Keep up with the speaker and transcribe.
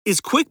Is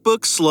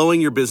QuickBooks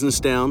slowing your business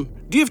down?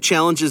 Do you have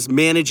challenges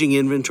managing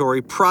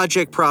inventory,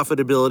 project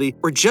profitability,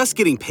 or just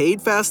getting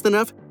paid fast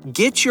enough?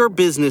 Get your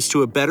business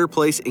to a better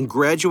place and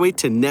graduate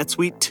to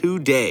NetSuite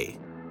today.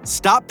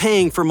 Stop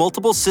paying for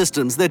multiple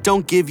systems that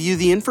don't give you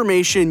the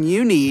information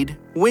you need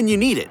when you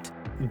need it.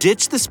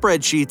 Ditch the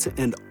spreadsheets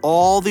and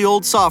all the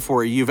old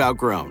software you've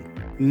outgrown.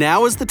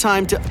 Now is the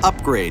time to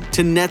upgrade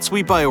to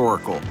NetSuite by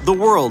Oracle, the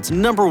world's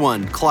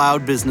 #1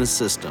 cloud business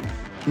system.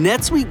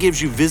 NetSuite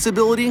gives you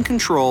visibility and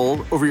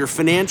control over your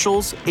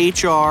financials,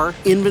 HR,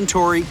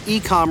 inventory,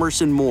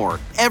 e-commerce, and more.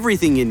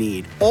 Everything you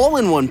need, all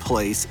in one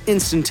place,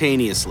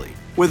 instantaneously.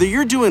 Whether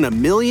you're doing $1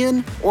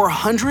 million or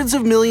hundreds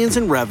of millions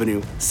in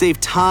revenue, save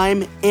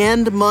time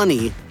and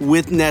money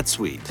with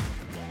NetSuite.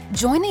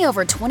 Join the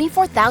over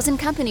 24,000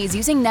 companies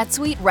using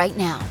NetSuite right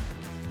now.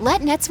 Let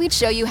NetSuite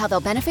show you how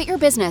they'll benefit your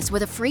business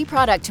with a free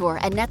product tour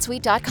at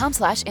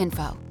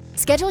netsuite.com/info.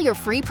 Schedule your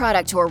free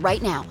product tour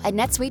right now at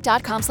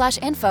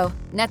netsuite.com/info,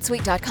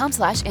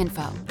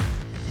 netsuite.com/info.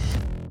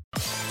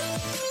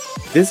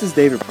 This is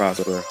David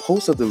Prosper,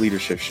 host of The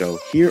Leadership Show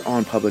here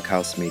on Public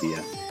House Media.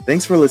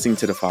 Thanks for listening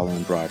to the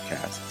following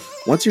broadcast.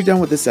 Once you're done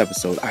with this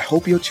episode, I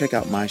hope you'll check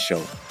out my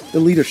show, The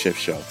Leadership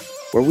Show,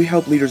 where we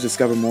help leaders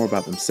discover more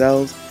about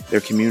themselves,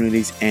 their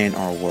communities, and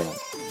our world.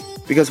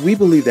 Because we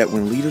believe that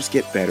when leaders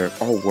get better,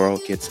 our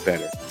world gets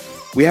better.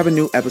 We have a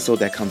new episode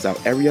that comes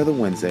out every other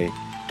Wednesday.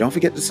 Don't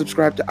forget to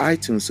subscribe to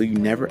iTunes so you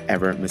never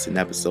ever miss an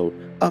episode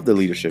of The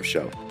Leadership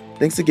Show.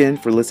 Thanks again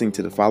for listening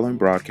to the following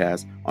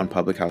broadcast on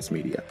Public House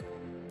Media.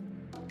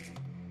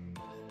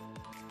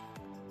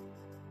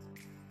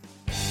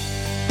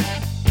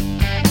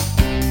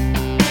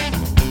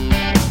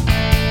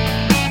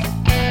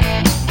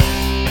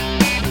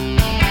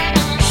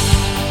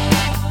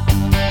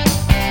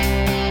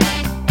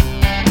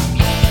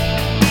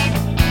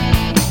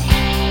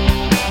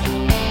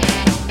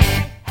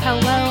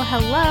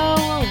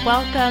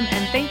 Welcome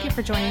and thank you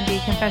for joining the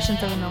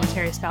Confessions of a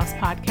Military Spouse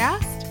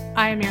podcast.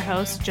 I am your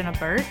host, Jenna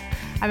Burt.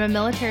 I'm a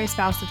military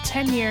spouse of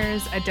 10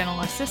 years, a dental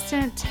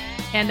assistant,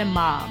 and a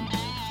mom.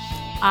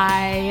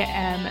 I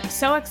am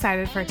so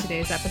excited for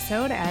today's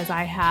episode as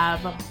I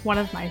have one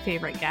of my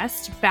favorite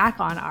guests back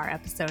on our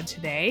episode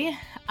today.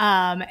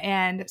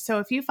 And so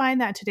if you find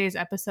that today's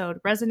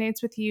episode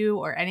resonates with you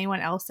or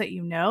anyone else that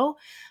you know,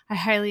 I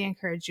highly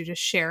encourage you to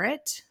share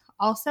it.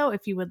 Also,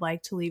 if you would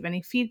like to leave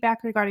any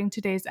feedback regarding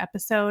today's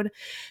episode,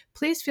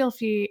 please feel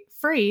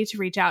free to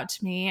reach out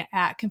to me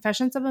at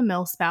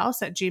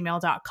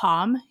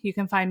confessionsofamilspouse@gmail.com. You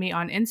can find me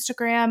on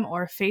Instagram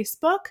or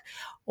Facebook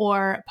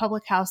or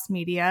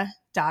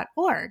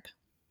publichousemedia.org.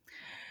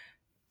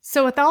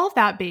 So with all of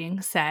that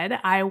being said,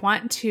 I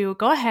want to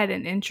go ahead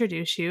and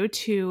introduce you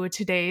to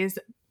today's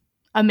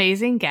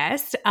amazing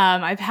guest.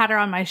 I've had her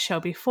on my show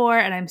before,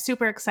 and I'm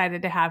super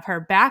excited to have her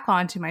back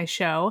onto my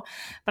show.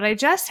 But I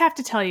just have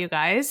to tell you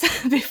guys,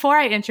 before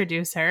I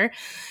introduce her,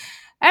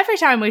 every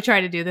time we try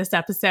to do this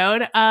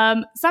episode,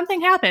 something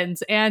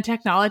happens and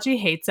technology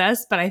hates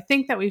us, but I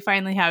think that we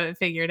finally have it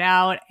figured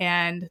out.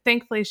 And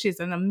thankfully, she's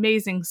an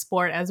amazing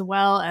sport as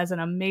well as an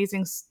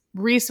amazing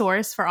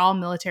resource for all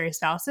military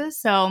spouses.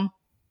 So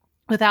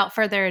without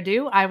further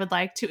ado, I would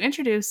like to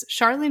introduce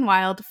Charlene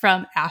Wild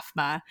from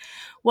AFMA.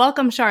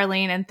 Welcome,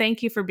 Charlene, and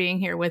thank you for being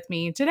here with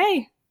me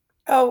today.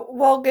 Oh,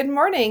 well, good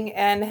morning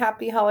and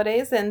happy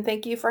holidays, and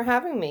thank you for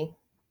having me.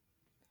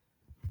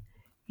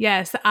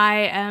 Yes,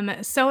 I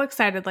am so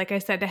excited, like I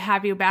said, to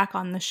have you back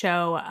on the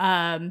show.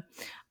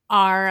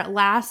 Our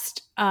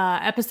last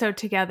episode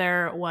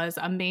together was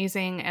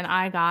amazing, and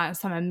I got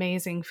some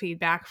amazing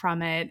feedback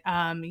from it.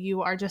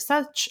 You are just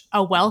such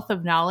a wealth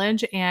of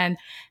knowledge and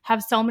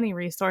have so many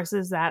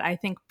resources that I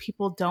think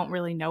people don't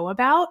really know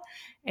about.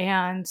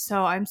 And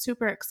so I'm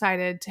super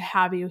excited to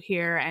have you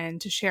here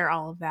and to share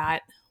all of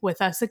that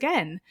with us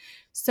again.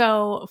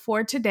 So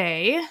for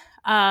today,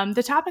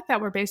 the topic that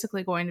we're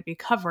basically going to be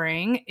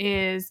covering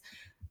is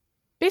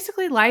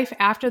basically life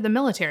after the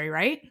military,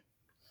 right?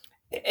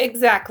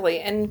 Exactly.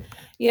 And,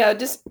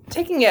 just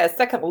taking a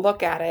second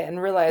look at it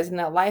and realizing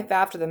that life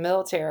after the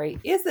military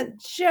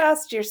isn't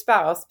just your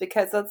spouse,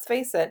 because let's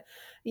face it,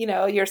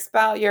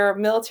 your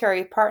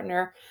military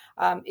partner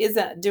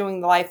isn't doing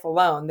life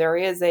alone. There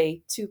is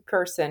a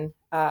two-person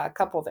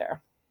couple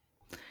there.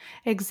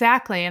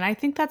 Exactly. And I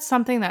think that's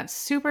something that's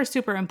super,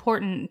 super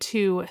important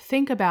to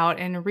think about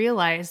and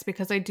realize,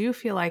 because I do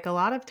feel like a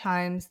lot of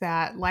times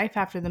that life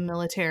after the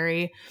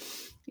military,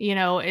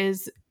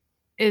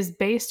 is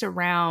based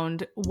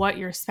around what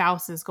your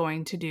spouse is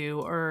going to do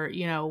or,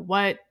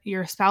 what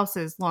your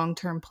spouse's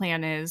long-term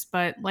plan is.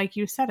 But like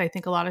you said, I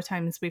think a lot of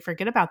times we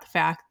forget about the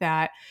fact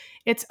that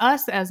it's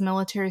us as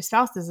military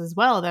spouses as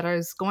well that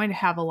is going to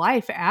have a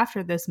life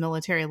after this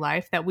military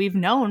life that we've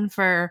known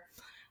for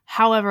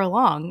however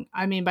long.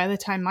 I mean, by the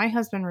time my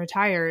husband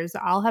retires,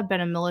 I'll have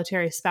been a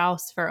military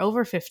spouse for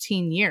over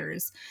 15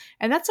 years.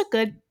 And that's a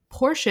good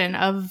portion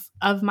of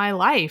my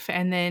life.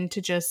 And then to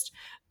just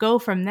go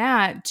from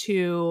that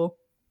to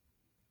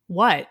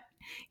what?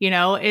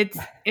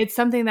 It's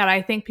something that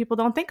I think people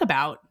don't think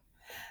about.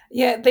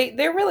 Yeah, they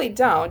really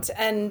don't.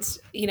 And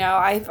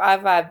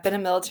I've been a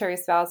military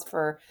spouse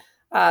for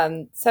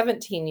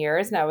 17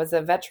 years, and I was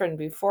a veteran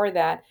before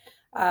that.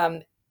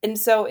 Um, and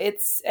so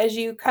it's as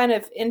you kind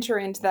of enter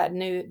into that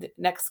the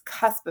next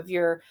cusp of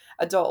your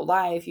adult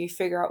life, you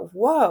figure out,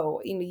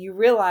 whoa, you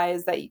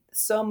realize that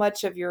so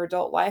much of your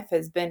adult life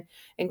has been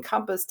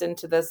encompassed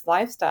into this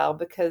lifestyle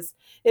because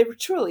it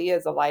truly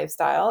is a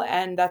lifestyle,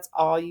 and that's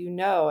all you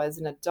know as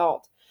an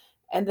adult.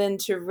 And then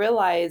to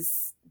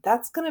realize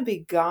that's going to be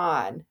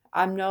gone.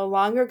 I'm no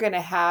longer going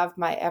to have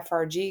my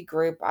FRG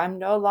group. I'm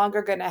no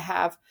longer going to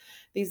have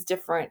these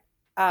different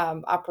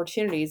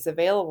opportunities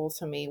available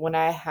to me when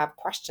I have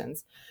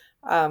questions.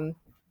 Um,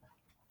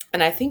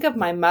 and I think of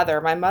my mother.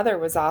 My mother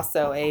was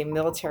also a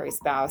military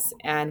spouse.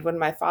 And when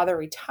my father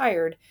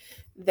retired,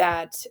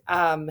 that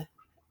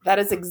that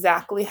is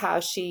exactly how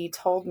she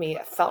told me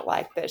it felt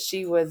like, that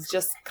she was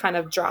just kind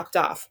of dropped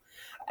off.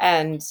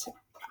 And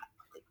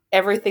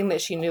everything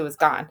that she knew was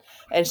gone,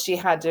 and she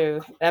had to.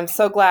 I'm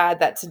so glad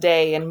that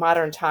today in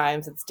modern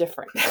times it's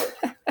different.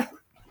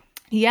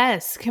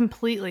 Yes,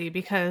 completely.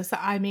 Because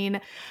I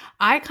mean,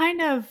 I kind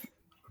of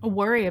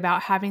worry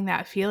about having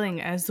that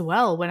feeling as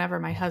well whenever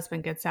my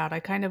husband gets out.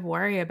 I kind of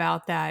worry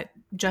about that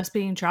just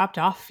being dropped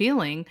off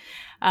feeling.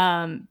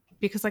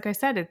 Because, like I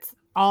said, it's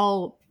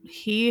all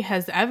he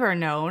has ever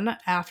known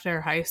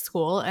after high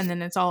school. And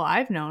then it's all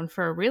I've known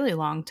for a really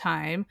long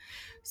time.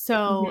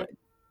 So Mhm.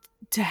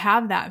 to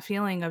have that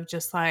feeling of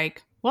just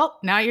like, well,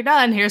 now you're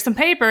done. Here's some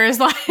papers.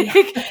 Like, Yeah.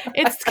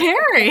 it's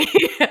scary.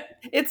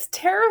 It's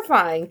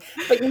terrifying.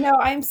 But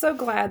I'm so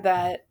glad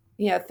that,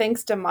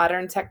 thanks to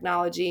modern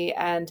technology,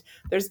 and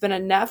there's been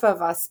enough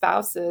of us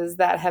spouses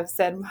that have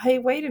said, hey,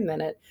 wait a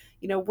minute,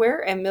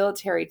 we're a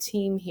military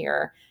team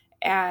here.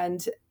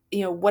 And,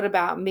 what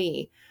about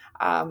me?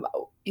 Um,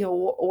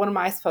 what am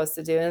I supposed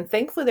to do? And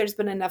thankfully, there's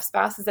been enough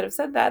spouses that have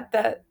said that,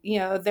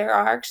 there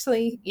are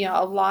actually,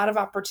 a lot of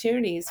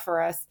opportunities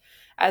for us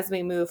as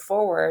we move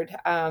forward.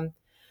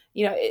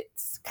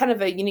 It's kind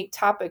of a unique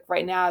topic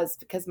right now is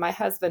because my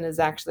husband is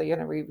actually going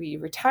to be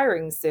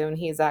retiring soon.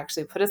 He's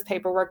actually put his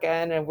paperwork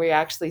in, and we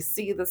actually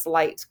see this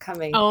light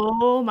coming.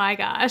 Oh my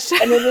gosh.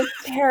 And it is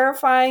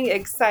terrifying,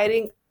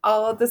 exciting,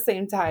 all at the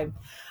same time.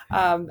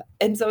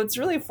 And so it's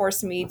really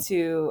forced me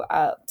to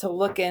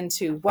look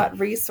into what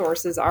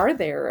resources are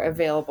there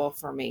available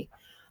for me.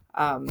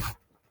 Um,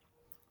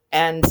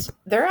 and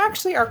there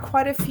actually are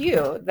quite a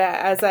few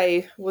that, as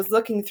I was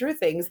looking through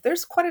things,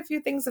 there's quite a few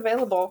things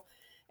available.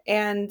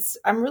 And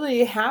I'm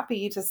really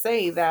happy to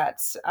say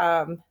that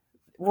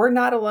we're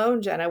not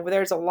alone, Jenna.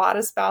 There's a lot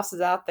of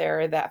spouses out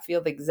there that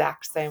feel the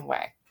exact same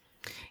way.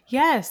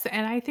 Yes,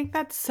 and I think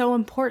that's so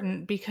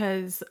important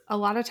because a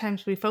lot of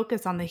times we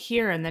focus on the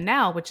here and the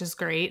now, which is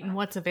great, and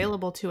what's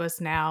available to us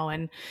now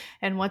and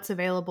what's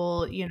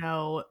available,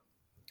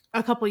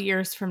 a couple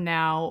years from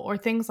now or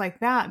things like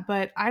that,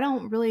 but I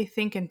don't really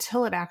think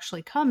until it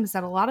actually comes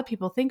that a lot of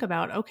people think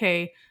about,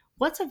 okay,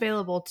 what's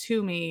available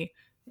to me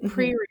Mhm.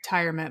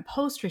 pre-retirement,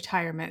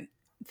 post-retirement,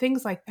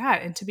 things like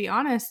that. And to be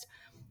honest,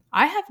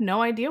 I have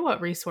no idea what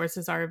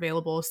resources are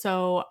available.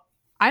 So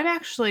I'm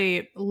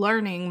actually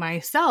learning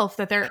myself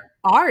that there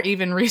are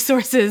even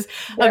resources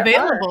There are.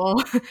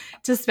 available to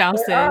There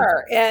spouses.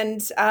 are.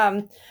 And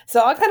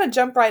so I'll kind of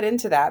jump right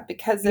into that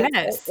because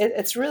Yes.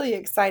 it's really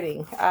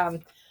exciting.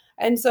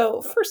 And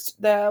so first,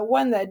 the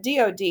one, the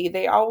DoD,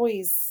 they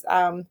always,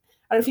 I don't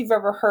know if you've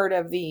ever heard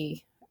of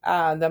the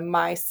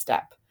My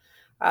Step.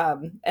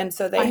 And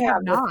so I they have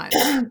have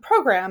this not.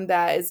 program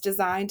that is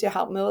designed to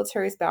help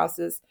military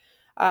spouses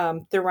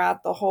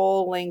throughout the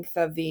whole length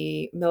of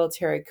the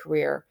military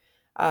career,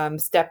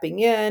 stepping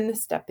in,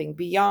 stepping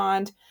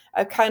beyond,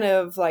 a kind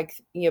of like,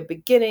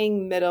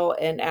 beginning, middle,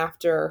 and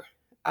after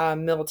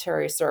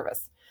military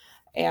service.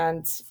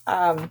 And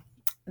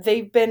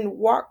they've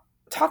been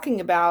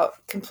talking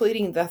about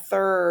completing the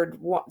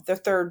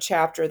third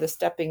chapter, the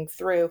stepping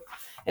through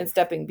and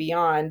stepping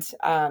beyond.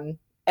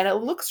 And it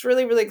looks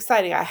really, really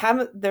exciting.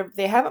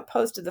 They haven't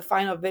posted the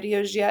final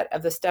videos yet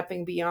of the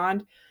stepping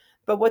beyond,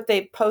 but what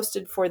they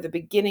posted for the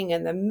beginning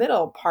and the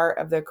middle part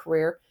of their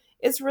career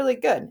is really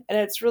good. And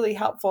it's really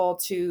helpful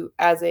to,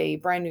 as a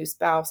brand new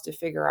spouse, to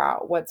figure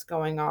out what's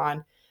going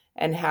on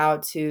and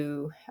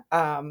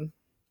um,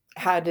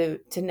 how to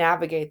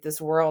navigate this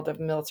world of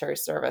military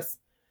service.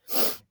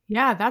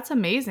 Yeah, that's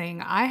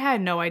amazing. I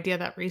had no idea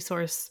that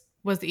resource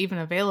was even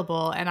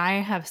available. And I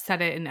have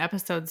said it in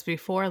episodes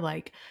before,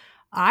 like,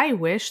 I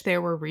wish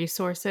there were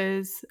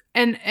resources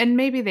and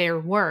maybe there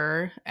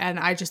were, and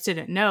I just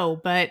didn't know.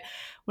 But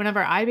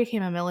whenever I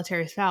became a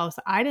military spouse,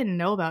 I didn't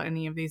know about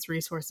any of these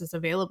resources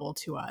available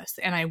to us.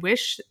 And I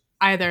wish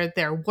either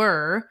there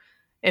were,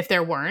 if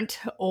there weren't,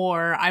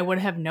 or I would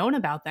have known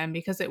about them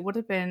because it would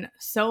have been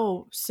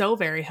so, so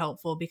very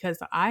helpful because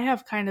I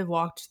have kind of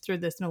walked through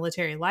this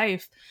military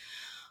life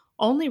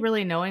only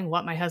really knowing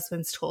what my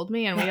husband's told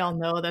me, and we all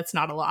know that's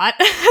not a lot.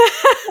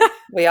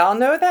 We all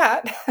know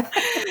that.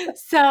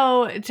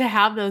 So to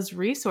have those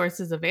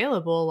resources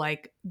available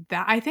like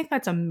that, I think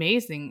that's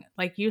amazing.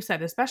 Like you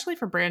said, especially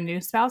for brand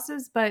new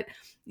spouses, but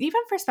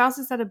even for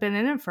spouses that have been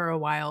in it for a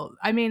while.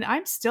 I mean,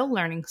 I'm still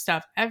learning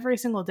stuff every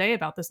single day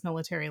about this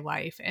military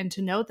life. And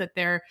to know that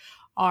there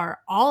are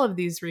all of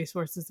these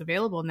resources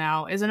available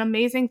now is an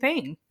amazing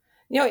thing.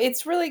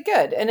 It's really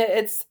good, and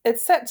it's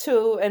set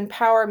to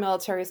empower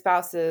military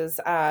spouses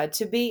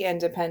to be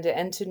independent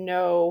and to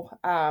know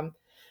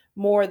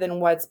more than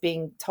what's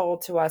being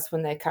told to us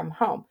when they come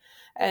home.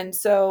 And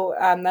so,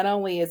 not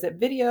only is it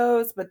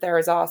videos, but there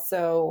is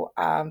also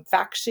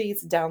fact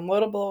sheets,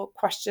 downloadable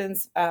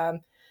questions,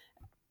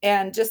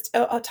 and just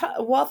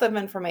a wealth of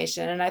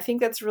information. And I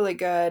think that's really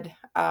good,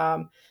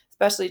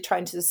 especially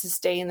trying to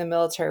sustain the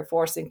military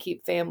force and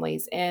keep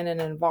families in and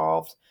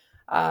involved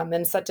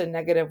in such a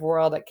negative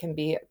world it can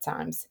be at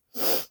times.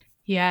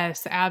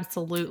 Yes,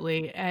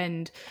 absolutely.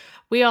 And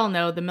we all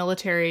know the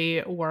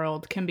military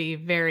world can be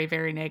very,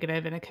 very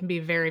negative and it can be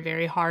very,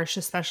 very harsh,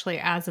 especially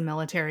as a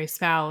military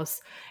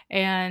spouse.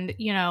 And,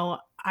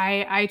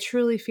 I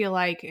truly feel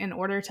like in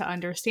order to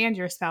understand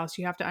your spouse,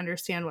 you have to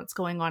understand what's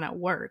going on at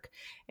work.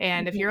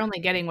 And if Mhm. you're only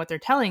getting what they're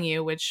telling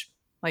you, which,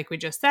 like we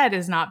just said,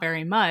 is not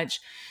very much,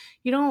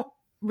 you don't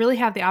really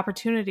have the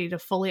opportunity to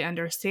fully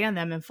understand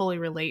them and fully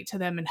relate to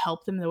them and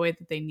help them the way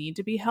that they need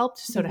to be helped.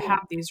 So to Mhm.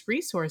 have these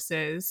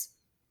resources,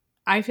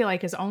 I feel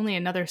like is only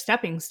another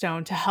stepping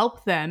stone to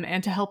help them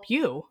and to help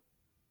you.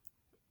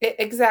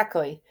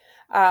 Exactly.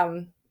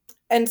 Um,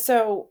 and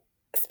so,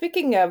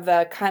 speaking of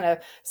the kind of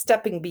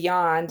stepping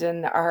beyond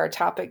and our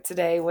topic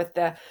today with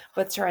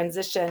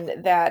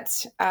transition, that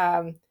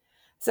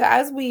so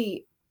as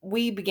we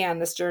began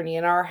this journey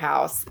in our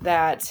house,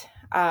 that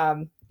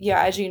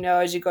yeah, as you know,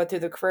 as you go through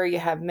the career, you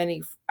have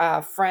many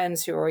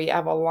friends who are you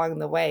have along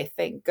the way.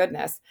 Thank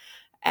goodness.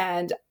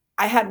 And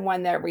I had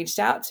one that reached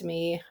out to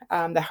me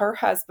that her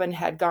husband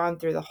had gone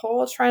through the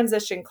whole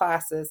transition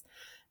classes,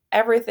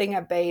 everything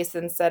at base,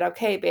 and said,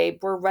 "Okay, babe,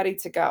 we're ready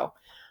to go.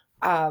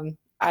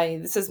 I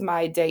This is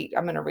my date.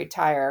 I'm going to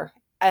retire."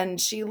 And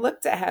she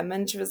looked at him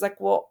and she was like,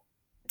 "Well,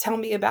 tell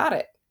me about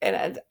it."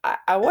 And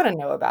I want to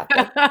know about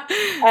this.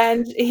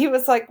 And he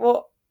was like,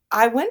 "Well,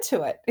 I went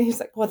to it." And he's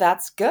like, "Well,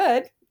 that's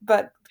good,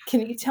 but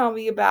can you tell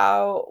me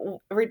about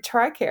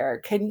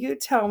TRICARE? Can you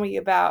tell me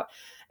about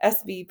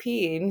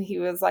SVP?" And he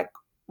was like,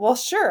 "Well,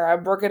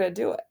 sure, we're going to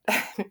do it."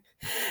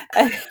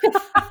 and, and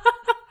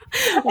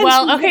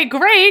Well, she okay,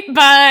 great,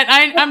 but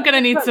I'm going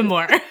to need some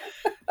more.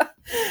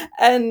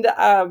 and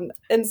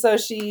so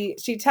she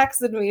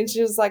texted me and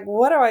she was like,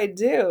 "What do I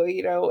do?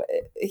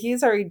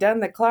 He's already done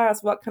the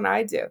class. What can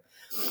I do?"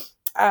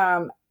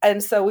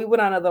 And so we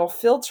went on a little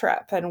field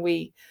trip, and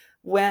we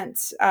went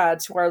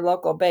to our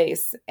local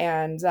base,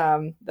 and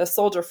the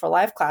Soldier for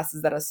Life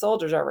classes that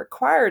soldiers are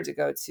required to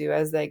go to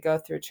as they go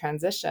through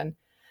transition.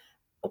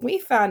 We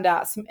found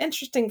out some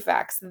interesting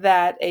facts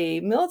that a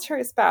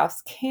military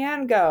spouse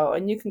can go,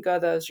 and you can go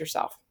those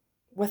yourself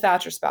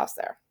without your spouse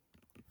there.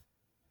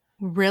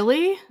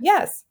 Really?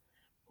 Yes.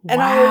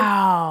 And I was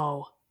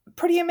Wow.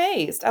 pretty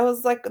amazed. I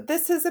was like,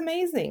 this is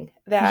amazing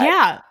that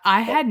Yeah,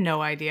 I had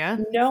no idea.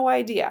 no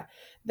idea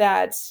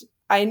that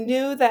I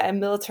knew that a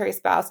military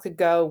spouse could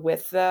go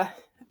with the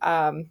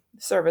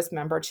service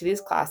member to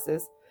these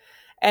classes.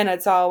 And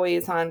it's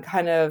always on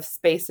kind of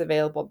space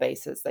available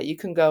basis that you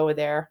can go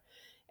there.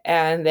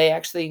 And they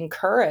actually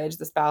encourage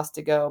the spouse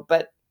to go,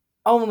 but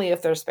only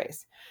if there's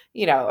space.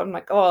 I'm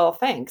like, "Oh, well,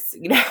 thanks."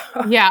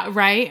 Yeah,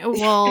 right.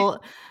 Well,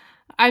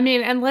 I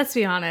mean, and let's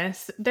be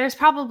honest, there's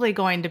probably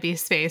going to be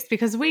space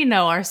because we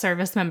know our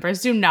service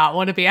members do not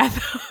want to be at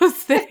those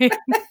things.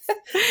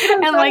 There's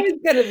And like, always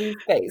going to be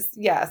space.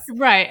 Yes.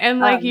 right. And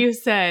like Um, you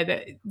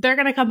said, they're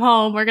going to come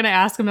home. We're going to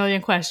ask a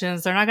million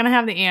questions. They're not going to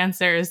have the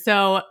answers.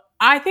 So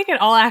I think in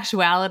all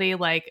actuality,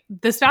 like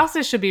the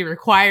spouses should be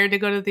required to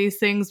go to these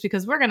things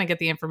because we're going to get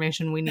the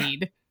information we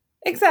need.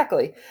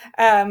 Exactly.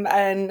 And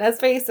let's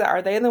face it,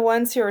 are they the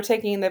ones who are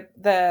taking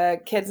the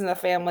kids in the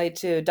family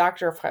to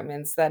doctor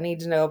appointments that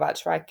need to know about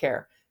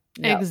TRICARE?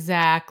 No.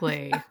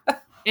 Exactly.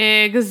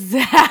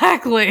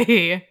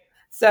 Exactly.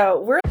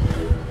 So we're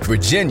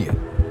Virginia,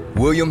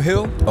 William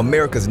Hill,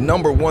 America's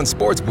 #1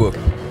 sports book,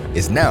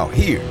 is now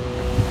here.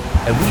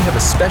 And we have a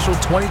special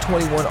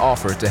 2021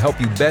 offer to help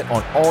you bet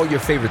on all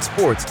your favorite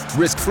sports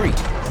risk-free.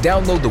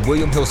 Download the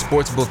William Hill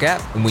Sportsbook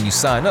app, and when you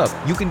sign up,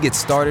 you can get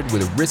started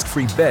with a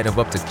risk-free bet of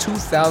up to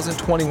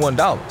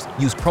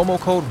 $2,021. Use promo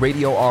code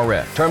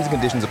RADIORF. Terms and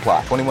conditions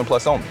apply. 21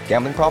 plus only.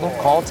 Gambling problem?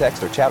 Call,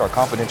 text, or chat our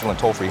confidential and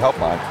toll-free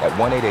helpline at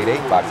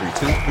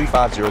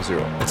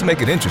 1-888-532-3500. Let's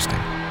make it interesting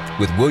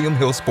with William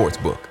Hill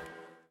Sportsbook.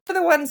 for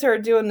the ones who are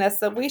doing this,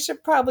 so we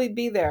should probably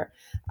be there.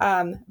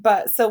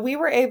 But so we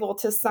were able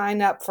to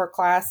sign up for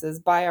classes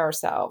by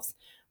ourselves.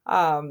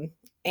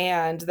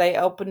 And they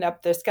opened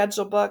up their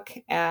schedule book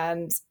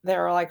and they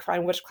were like,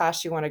 "Find which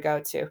class you want to go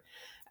to."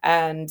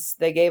 And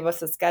they gave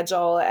us a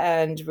schedule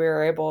and we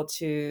were able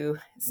to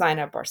sign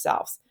up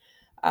ourselves.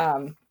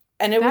 Um,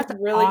 And it was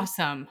That's really,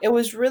 awesome. it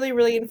was really,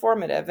 really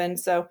informative. And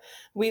so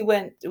we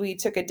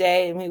took a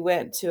day and we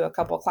went to a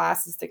couple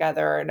classes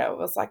together, and it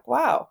was like,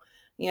 wow,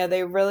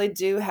 they really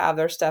do have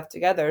their stuff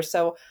together.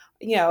 So,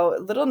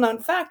 little known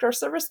fact, our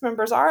service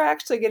members are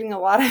actually getting a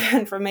lot of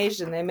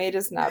information. They may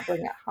just not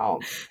bring it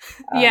home.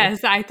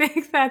 Yes, I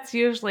think that's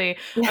usually a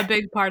Yeah.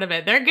 big part of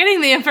it. They're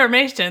getting the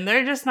information.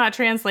 They're just not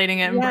translating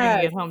it and bringing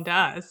Yes. it home to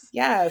us.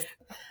 Yes.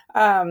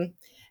 Um,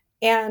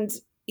 and,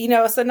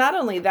 so not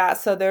only that,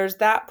 so there's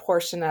that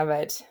portion of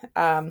it,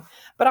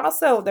 but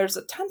also there's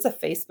tons of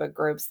Facebook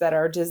groups that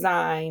are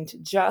designed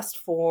just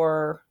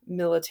for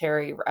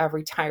military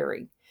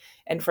retiring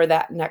and for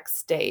that next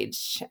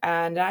stage.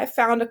 And I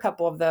found a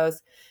couple of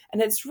those,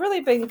 and it's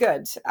really been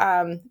good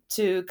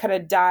to kind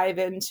of dive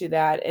into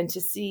that and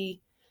to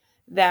see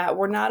that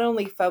we're not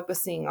only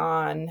focusing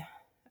on,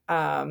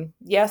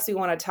 yes, we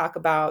want to talk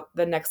about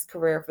the next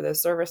career for the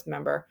service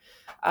member,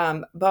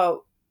 but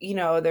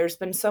there's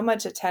been so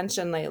much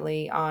attention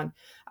lately on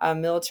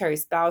military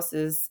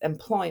spouses'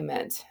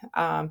 employment,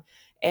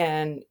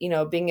 and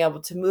being able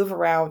to move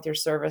around with your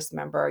service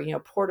member,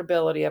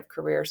 portability of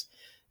careers.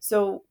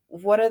 So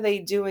what are they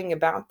doing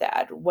about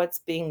that? What's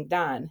being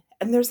done?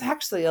 And there's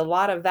actually a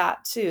lot of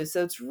that too.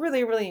 So it's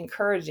really, really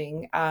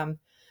encouraging.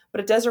 But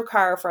it does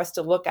require for us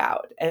to look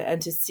out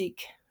and to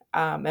seek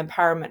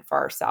empowerment for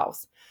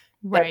ourselves.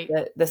 That Right.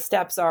 the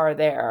steps are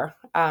there.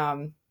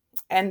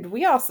 And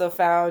we also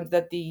found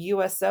that the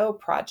USO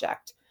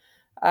project,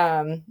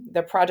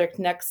 the project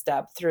Next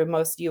Step through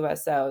most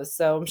USOs.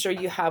 So I'm sure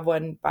you have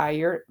one by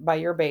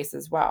your base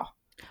as well.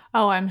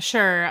 Oh, I'm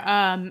sure.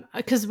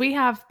 Because we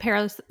have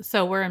Paris,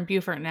 so we're in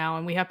Beaufort now,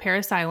 and we have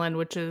Paris Island,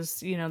 which is,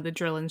 the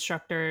drill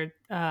instructor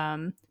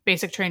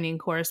basic training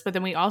course. But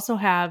then we also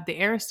have the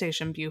Air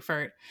Station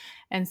Beaufort.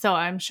 And so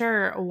I'm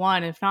sure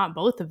one, if not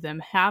both of them,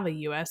 have a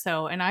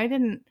USO. And I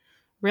didn't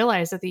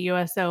realize that the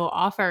USO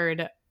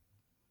offered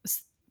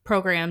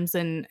programs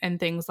and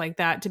things like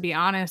that. To be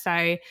honest,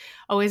 I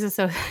always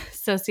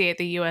associate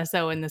the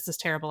USO, and this is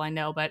terrible, I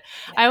know, but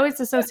I always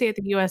associate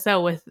the USO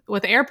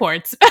with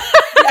airports.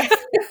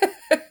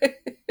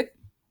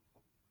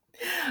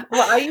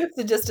 Well, I used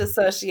to just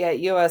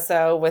associate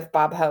USO with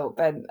Bob Hope,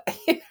 and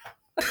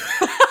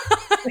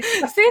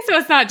See, so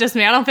it's not just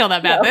me. I don't feel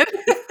that bad no. then.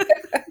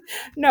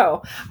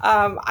 No,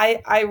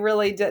 I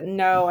really didn't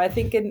know. I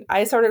think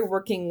I started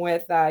working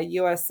with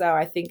USO,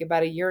 I think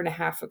about a year and a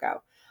half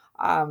ago,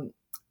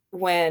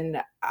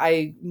 when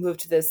I moved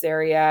to this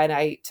area and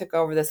I took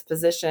over this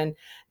position,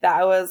 that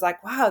I was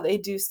like, wow, they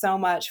do so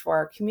much for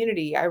our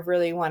community. I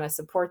really want to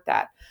support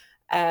that.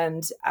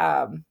 And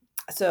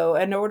so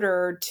in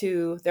order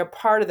they're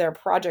part of their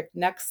project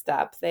Next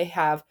Step, they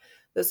have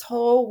this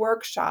whole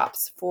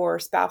workshops for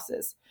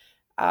spouses,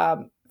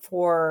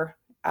 for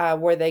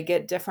where they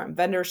get different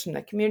vendors from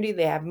the community.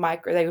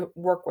 They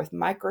work with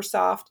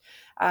Microsoft.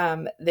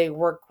 They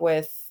work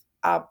with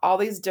all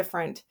these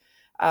different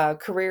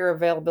career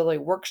availability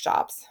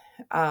workshops.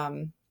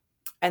 And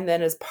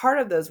then as part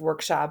of those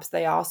workshops,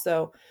 they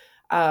also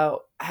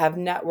have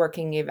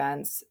networking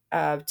events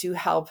to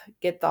help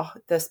get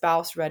the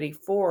spouse ready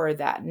for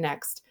that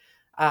next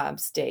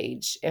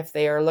stage. If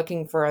they are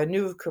looking for a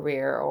new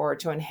career or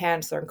to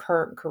enhance their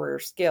current career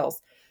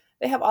skills,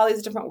 they have all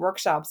these different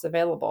workshops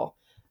available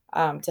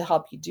to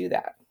help you do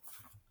that.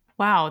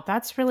 Wow,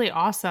 that's really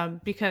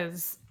awesome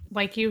because,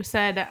 like you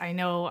said, I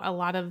know a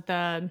lot of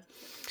the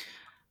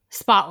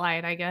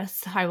spotlight, I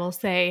guess I will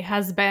say,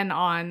 has been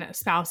on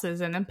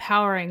spouses and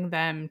empowering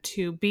them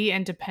to be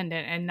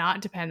independent and not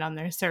depend on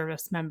their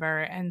service member.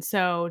 And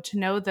so to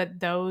know that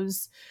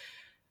those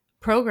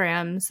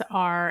programs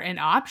are an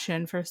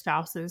option for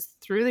spouses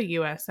through the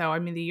USO. I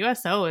mean, the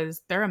USO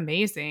they're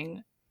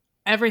amazing.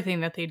 Everything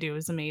that they do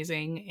is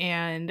amazing.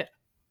 And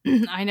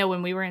I know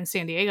when we were in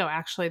San Diego,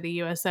 actually, the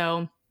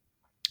USO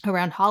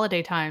around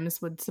holiday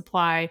times would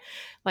supply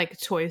like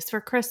toys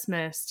for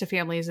Christmas to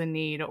families in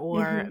need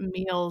or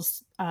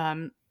meals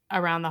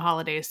around the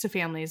holidays to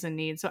families in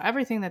need. So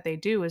everything that they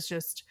do is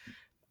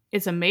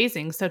it's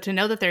amazing. So to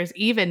know that there's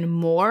even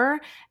more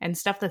and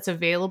stuff that's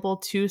available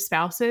to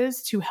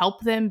spouses to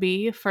help them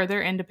be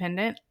further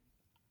independent,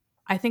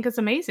 I think it's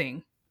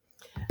amazing.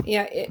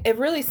 Yeah, it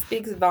really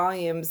speaks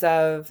volumes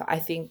of, I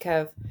think,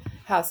 of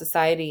how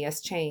society has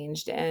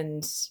changed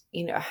and,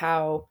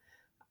 how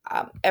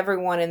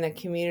everyone in the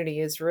community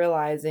is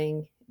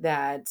realizing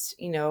that,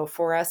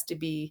 for us to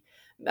be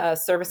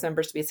service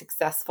members to be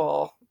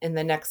successful in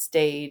the next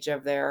stage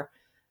of their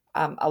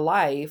a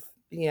life,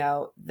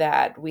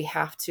 that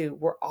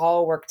we're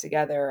all work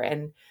together,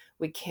 and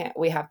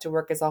we have to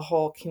work as a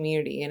whole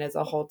community and as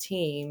a whole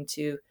team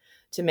to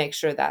make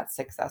sure that's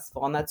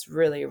successful. And that's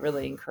really,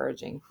 really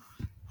encouraging.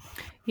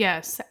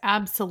 Yes,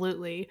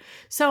 absolutely.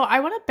 So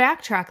I want to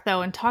backtrack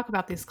though and talk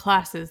about these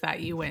classes that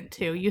you went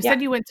to. You said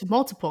you went to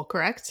multiple,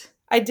 correct?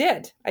 I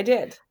did.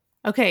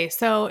 Okay,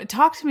 so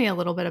talk to me a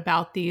little bit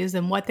about these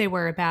and what they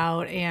were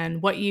about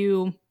and what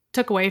you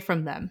took away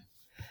from them.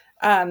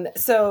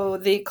 So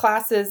the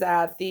classes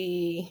at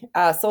the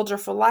Soldier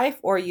for Life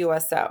or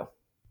USO?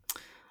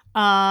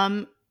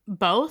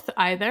 Both,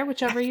 either,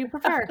 whichever you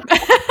prefer.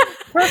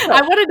 Perfect.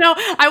 I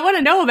want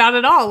to know about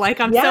it all.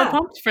 Like, I'm so Yeah.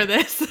 pumped for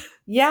this.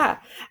 Yeah.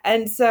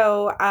 And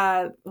so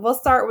we'll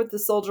start with the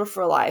Soldier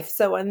for Life.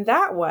 So in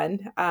that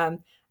one,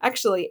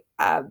 actually,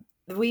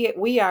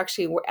 we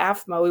actually,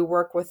 AFMA, we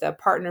work with a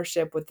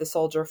partnership with the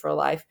Soldier for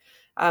Life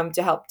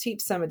to help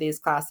teach some of these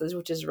classes,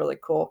 which is really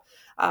cool.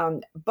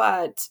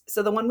 But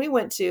so the one we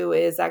went to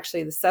is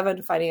actually the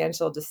 7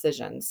 financial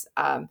decisions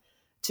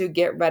to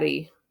get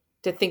ready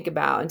to think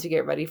about and to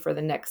get ready for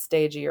the next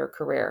stage of your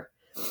career.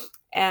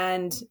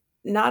 And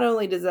not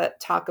only does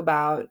that talk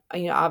about,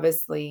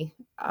 obviously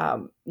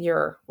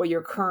what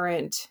your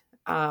current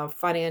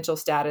financial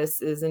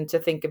status is, and to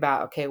think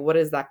about, okay, what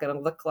is that going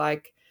to look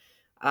like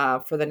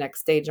for the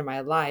next stage of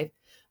my life,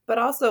 but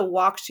also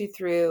walks you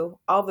through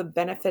all the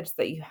benefits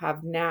that you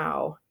have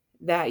now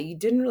that you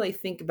didn't really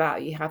think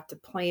about, you have to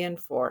plan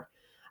for.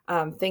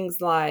 Things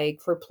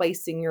like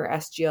replacing your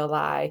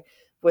SGLI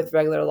with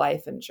regular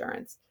life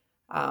insurance.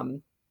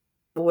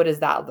 What does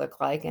that look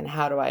like, and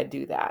how do I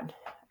do that?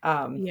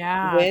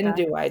 Yeah. When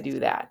do I do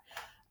that?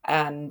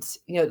 And,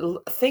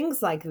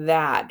 things like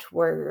that,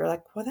 where you're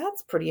like, well,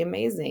 that's pretty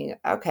amazing.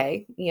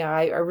 Okay.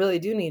 I really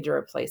do need to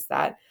replace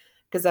that,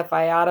 because if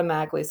I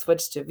automatically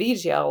switch to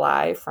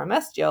VGLI from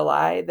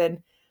SGLI,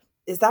 then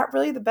is that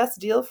really the best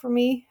deal for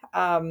me?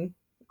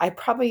 I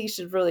probably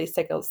should really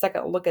take a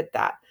second look at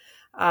that.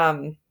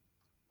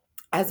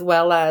 As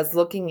well as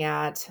looking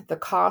at the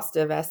cost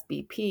of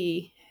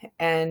SBP,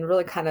 and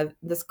really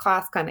this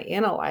class kind of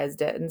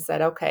analyzed it and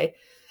said, okay,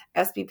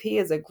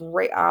 SBP is a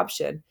great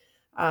option,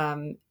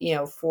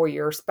 for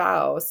your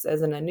spouse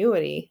as an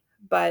annuity,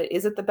 but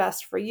is it the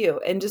best for you?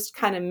 And just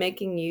kind of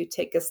making you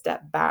take a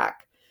step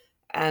back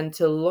and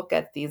to look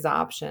at these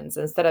options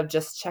instead of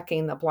just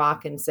checking the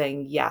block and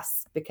saying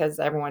yes, because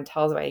everyone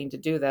tells me I need to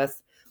do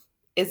this.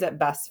 Is it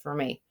best for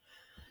me,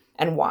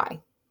 and why?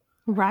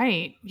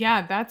 Right.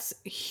 Yeah, that's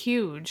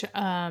huge.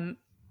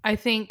 I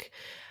think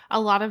a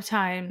lot of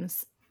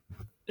times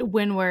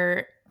when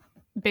we're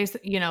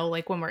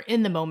like when we're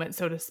in the moment,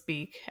 so to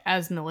speak,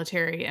 as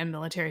military and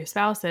military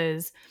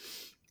spouses,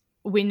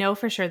 we know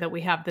for sure that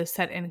we have this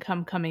set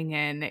income coming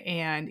in,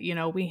 and,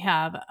 we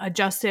have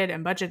adjusted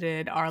and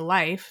budgeted our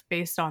life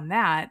based on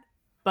that.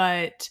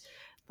 But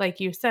like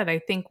you said, I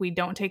think we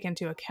don't take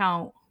into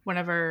account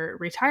whenever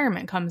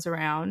retirement comes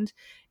around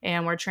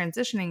and we're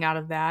transitioning out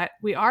of that,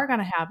 we are going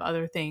to have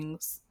other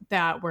things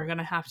that we're going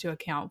to have to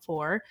account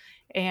for.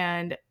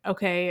 And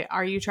okay,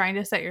 are you trying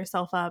to set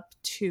yourself up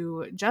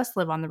to just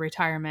live on the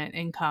retirement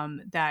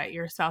income that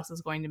your spouse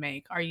is going to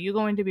make? Are you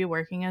going to be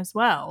working as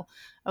well?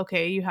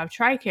 Okay, you have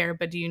TRICARE,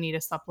 but do you need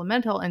a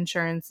supplemental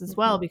insurance as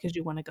well because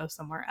you want to go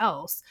somewhere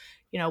else?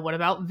 What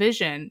about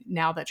vision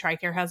now that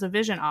TRICARE has a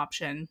vision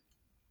option?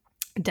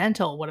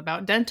 Dental, what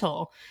about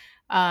dental?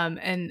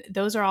 And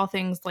those are all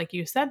things, like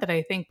you said, that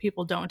I think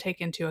people don't take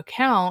into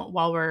account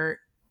while we're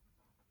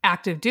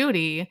active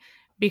duty,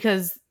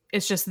 because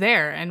it's just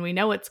there and we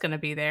know it's going to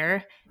be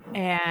there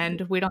and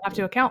we don't have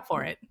to account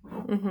for it.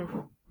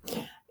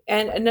 Mm-hmm.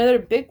 And another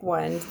big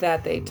one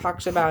that they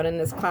talked about in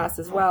this class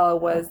as well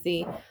was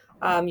the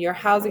your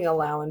housing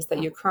allowance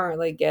that you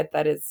currently get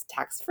that is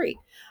tax-free.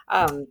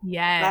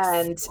 Yes.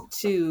 And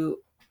to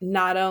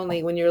not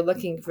only, when you're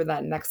looking for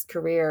that next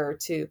career,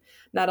 to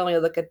not only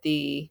look at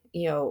the,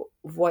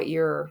 what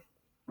your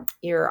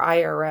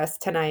IRS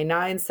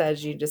 1099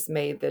 says you just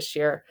made this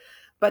year,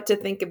 but to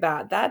think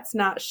about that's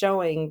not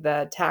showing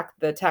the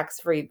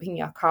tax-free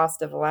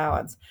cost of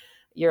allowance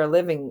you're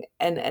living,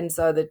 and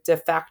so that to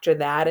factor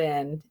that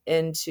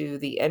into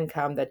the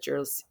income that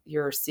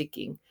you're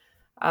seeking.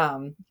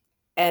 And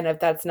if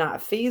that's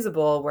not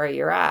feasible where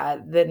you're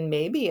at, then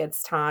maybe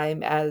it's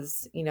time,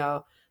 as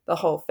the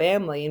whole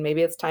family, and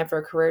maybe it's time for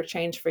a career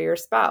change for your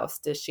spouse.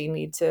 Does she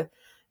need to,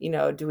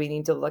 do we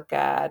need to look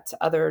at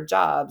other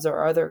jobs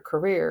or other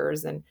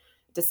careers and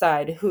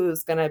decide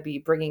who's going to be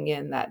bringing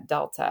in that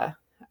delta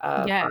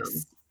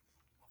Yes.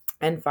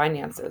 and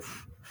finances?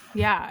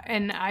 Yeah.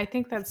 And I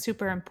think that's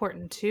super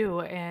important too.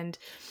 And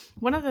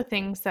one of the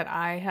things that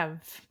I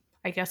have,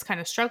 I guess, kind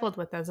of struggled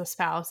with as a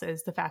spouse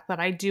is the fact that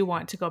I do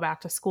want to go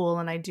back to school,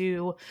 and I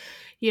do,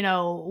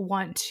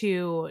 want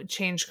to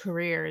change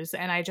careers.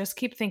 And I just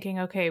keep thinking,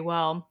 okay,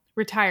 well,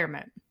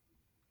 retirement.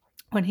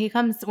 When it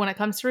comes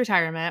to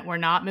retirement, we're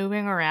not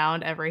moving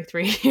around every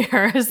 3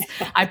 years.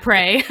 I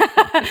pray.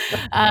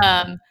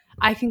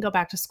 I can go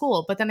back to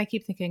school. But then I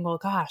keep thinking, well,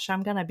 gosh,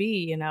 I'm going to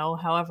be,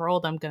 however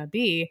old I'm going to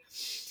be.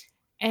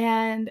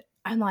 And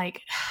I'm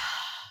like,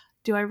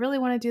 do I really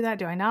want to do that?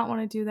 Do I not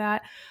want to do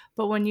that?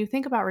 But when you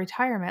think about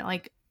retirement,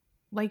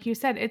 like you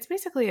said, it's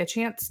basically a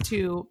chance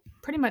to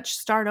pretty much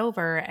start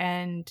over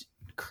and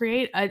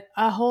create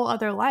a whole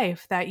other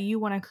life that you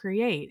want to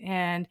create.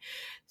 And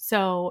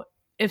so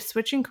if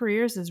switching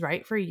careers is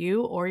right for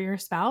you or your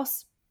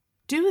spouse,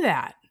 do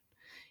that.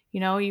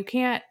 You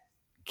can't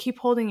keep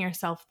holding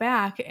yourself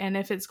back. And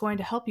if it's going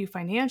to help you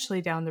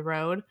financially down the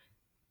road,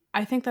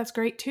 I think that's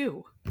great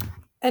too.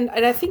 And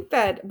I think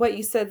that what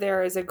you said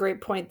there is a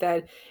great point,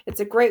 that it's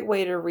a great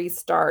way to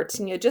restart.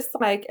 Just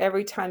like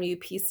every time you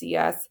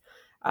PCS,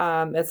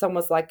 It's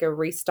almost like a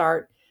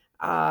restart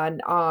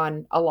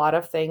on a lot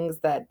of things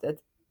that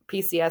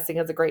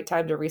PCSing is a great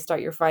time to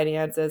restart your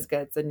finances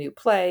because it's a new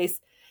place.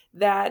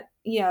 That,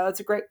 it's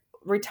a great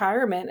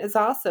retirement is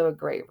also a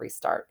great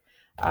restart.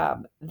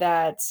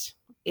 That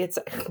it's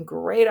a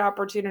great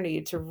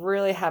opportunity to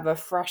really have a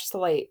fresh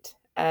slate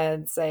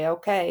and say,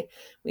 okay,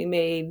 we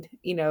made,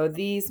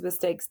 these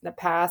mistakes in the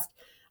past.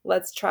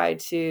 Let's try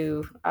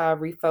to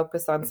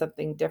refocus on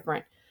something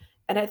different.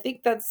 And I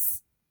think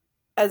that's,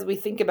 as we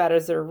think about it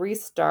as a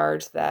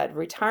restart, that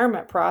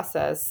retirement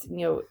process,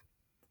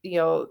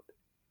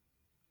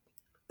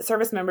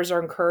 service members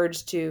are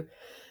encouraged to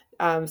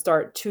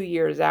start 2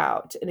 years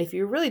out. And if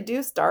you really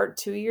do start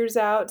 2 years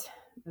out,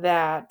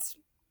 that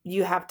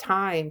you have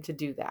time to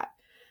do that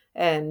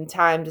and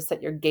time to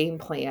set your game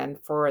plan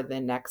for the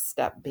next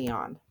step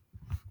beyond.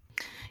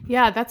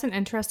 Yeah, that's an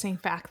interesting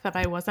fact that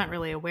I wasn't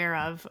really aware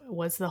of,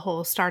 was the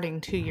whole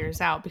starting 2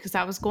 years out, because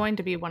that was going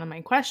to be one of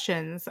my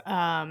questions.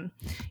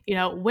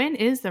 When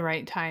is the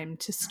right time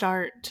to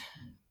start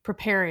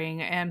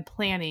preparing and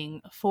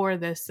planning for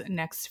this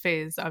next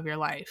phase of your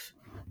life?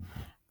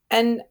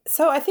 And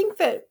so I think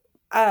that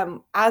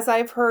as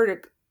I've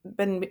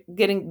been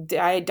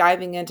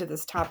diving into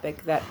this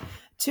topic, that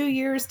 2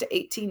 years to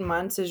 18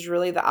 months is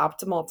really the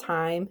optimal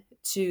time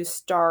to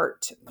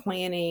start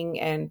planning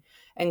and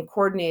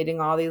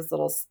coordinating all these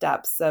little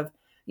steps of,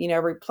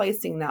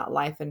 replacing that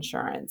life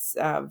insurance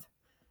of,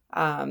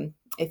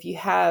 if you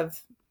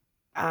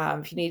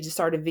need to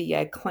start a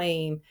VA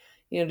claim,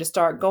 to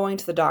start going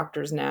to the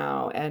doctors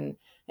now and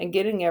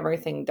getting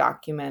everything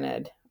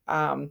documented.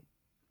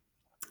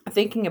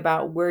 Thinking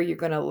about where you're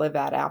going to live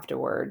at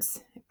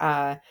afterwards,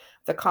 the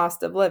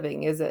cost of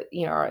living, is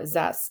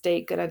that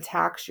state going to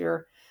tax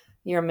your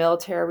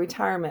military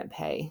retirement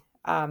pay?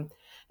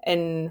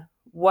 And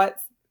what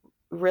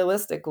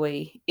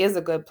realistically is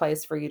a good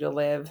place for you to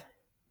live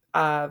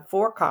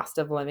for cost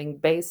of living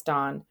based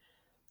on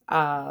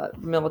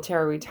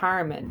military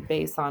retirement,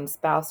 based on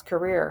spouse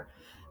career.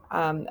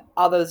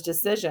 All those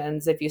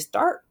decisions, if you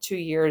start 2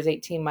 years,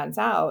 18 months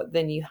out,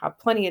 then you have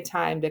plenty of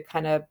time to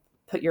kind of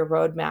put your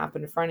roadmap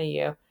in front of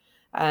you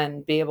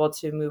and be able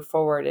to move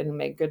forward and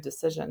make good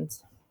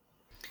decisions.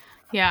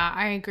 Yeah,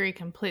 I agree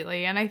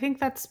completely. And I think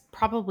that's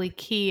probably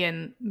key,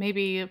 and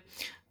maybe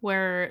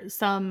where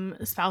some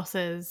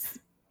spouses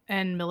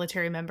and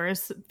military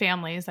members,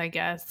 families, I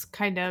guess,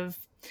 kind of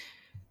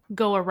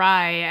go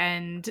awry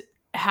and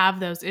have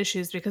those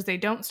issues because they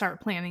don't start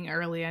planning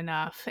early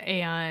enough.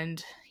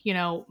 And,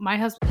 my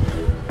husband...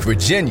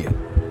 Virginia,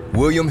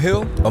 William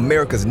Hill,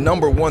 America's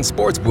 #1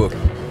 sports book,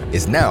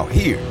 is now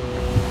here.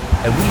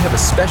 And we have a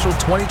special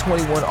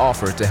 2021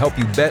 offer to help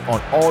you bet on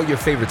all your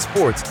favorite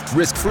sports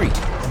risk-free.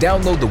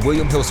 Download the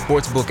William Hill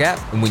Sportsbook app,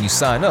 and when you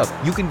sign up,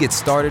 you can get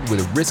started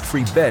with a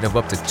risk-free bet of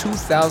up to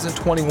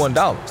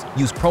 $2,021.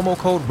 Use promo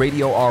code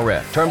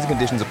RADIORF. Terms and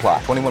conditions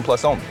apply. 21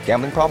 plus only.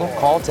 Gambling problem?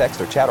 Call, text,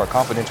 or chat our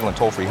confidential and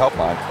toll-free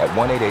helpline at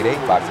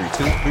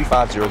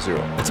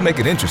 1-888-532-3500. Let's make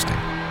it interesting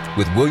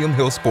with William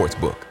Hill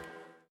Sportsbook.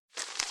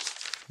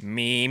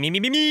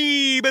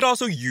 Me, but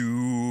also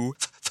you.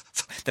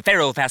 The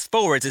Pharaoh fast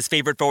forwards his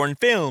favorite foreign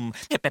film,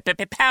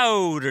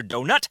 Powder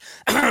Donut.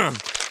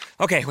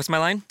 Okay, what's my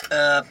line?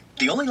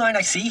 The only line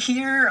I see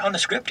here on the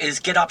script is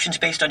get options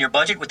based on your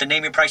budget with the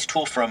Name Your Price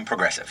tool from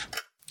Progressive.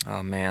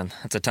 Oh man,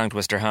 that's a tongue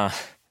twister, huh?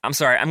 I'm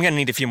sorry, I'm gonna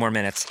need a few more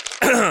minutes.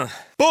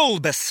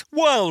 Bulbous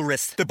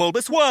Walrus, the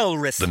Bulbous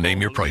Walrus. The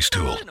Name Your Price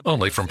tool,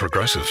 only from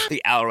Progressive.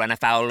 The owl ran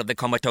afoul of the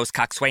comatose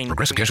coxswain.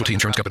 Progressive Casualty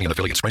Insurance Company and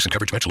affiliates. Price and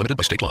coverage match limited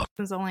by state law.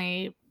 It's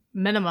only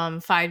minimum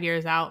 5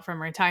 years out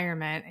from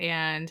retirement,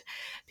 and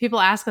people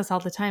ask us all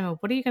the time,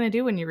 what are you going to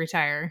do when you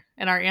retire?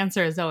 And our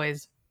answer is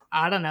always,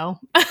 I don't know.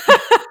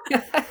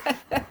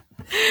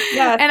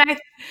 Yeah. And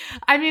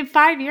I mean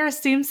 5 years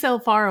seems so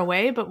far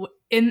away, but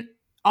in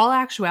all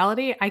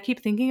actuality, I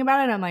keep thinking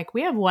about it. I'm like,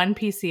 we have one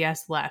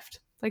PCS left.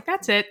 Like,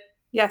 that's it.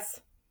 Yes.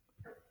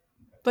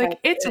 Like,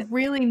 it's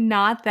really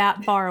not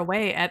that far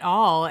away at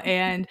all.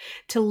 And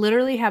to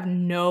literally have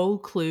no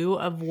clue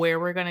of where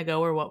we're going to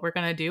go or what we're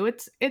going to do,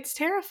 it's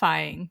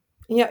terrifying.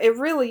 Yeah, it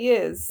really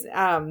is.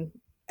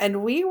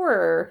 And we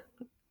were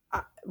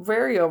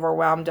very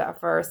overwhelmed at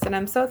first. And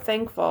I'm so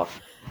thankful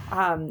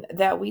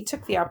that we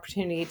took the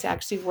opportunity to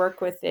actually work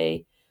with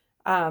a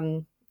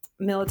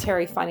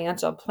military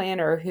financial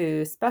planner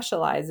who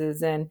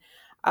specializes in,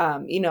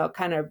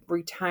 kind of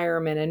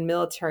retirement and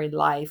military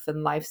life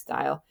and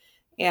lifestyle.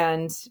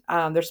 And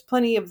there's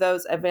plenty of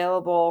those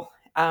available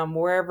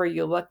wherever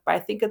you look. But I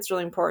think it's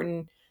really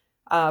important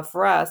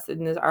for us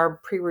in our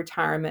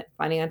pre-retirement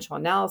financial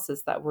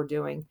analysis that we're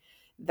doing,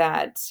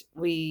 that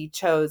we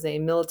chose a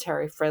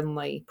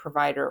military-friendly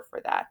provider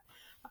for that,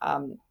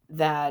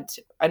 that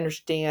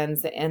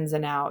understands the ins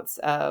and outs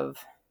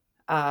of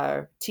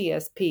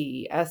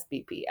TSP,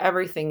 SBP,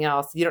 everything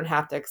else. You don't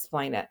have to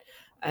explain it.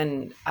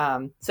 And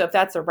so if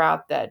that's a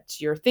route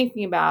that you're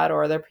thinking about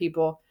or other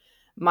people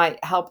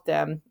might help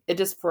them, it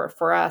just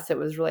for us, it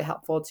was really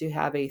helpful to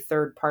have a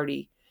third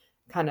party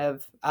kind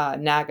of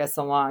nag us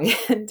along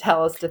and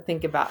tell us to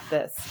think about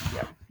this.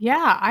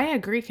 Yeah, I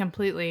agree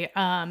completely.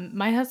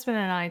 My husband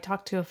and I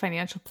talked to a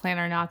financial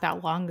planner not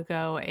that long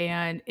ago,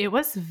 and it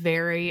was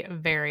very,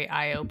 very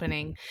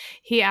eye-opening.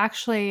 He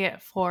actually,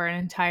 for an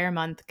entire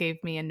month,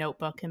 gave me a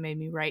notebook and made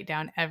me write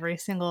down every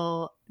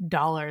single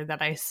dollar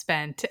that I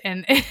spent.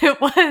 And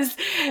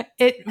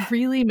it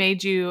really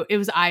made you, it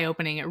was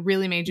eye-opening. It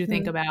really made you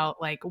think Mhm.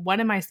 about, like, what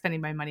am I spending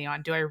my money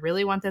on? Do I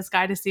really want this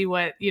guy to see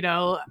what,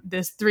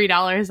 this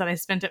 $3 that I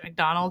spent at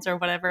McDonald's or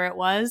whatever it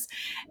was?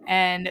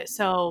 And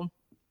so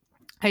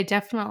I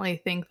definitely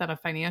think that a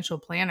financial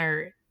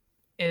planner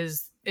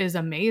is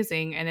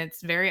amazing, and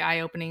it's very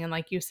eye-opening, and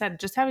like you said,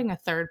 just having a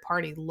third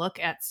party look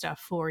at stuff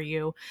for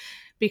you,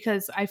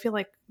 because I feel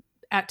like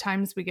at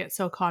times we get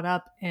so caught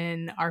up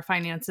in our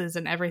finances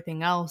and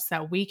everything else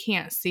that we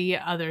can't see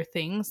other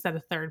things that a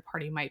third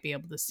party might be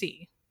able to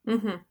see.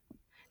 Mhm.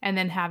 And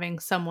then having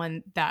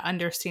someone that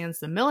understands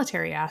the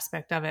military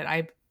aspect of it,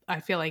 I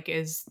feel like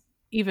is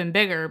even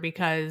bigger,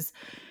 because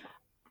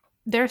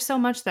there's so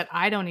much that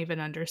I don't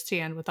even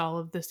understand with all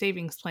of the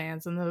savings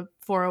plans and the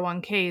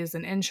 401ks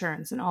and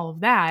insurance and all of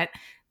that,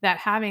 that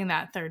having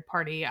that third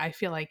party, I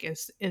feel like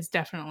is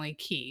definitely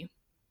key.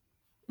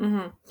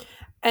 Mhm.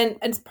 And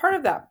as part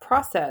of that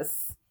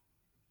process,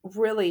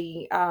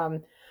 really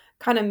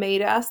kind of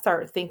made us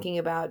start thinking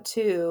about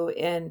too,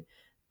 and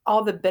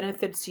all the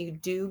benefits you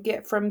do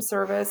get from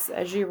service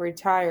as you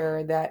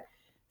retire. That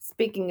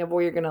speaking of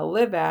where you're going to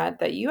live at,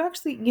 that you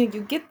actually you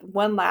get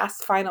one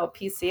last final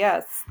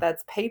PCS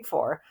that's paid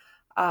for.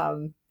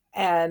 Um,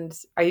 and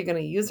are you going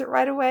to use it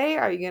right away?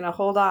 Are you going to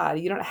hold on?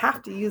 You don't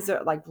have to use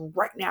it like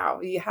right now.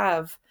 You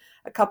have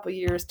a couple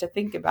years to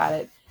think about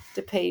it,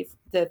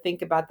 to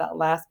think about that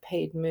last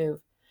paid move.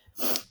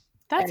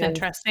 That's And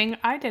interesting.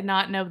 I did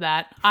not know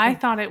that. I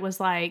thought it was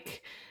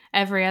like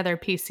every other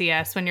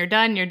PCS. When you're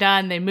done, you're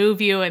done. They move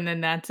you and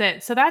then that's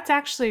it. So that's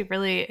actually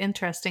really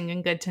interesting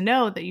and good to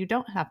know that you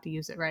don't have to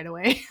use it right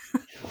away.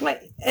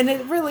 like, and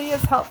it really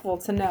is helpful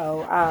to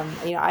know.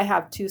 I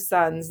have two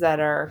sons that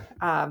are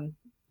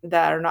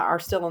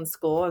still in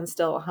school and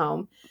still at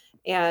home,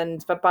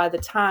 but by the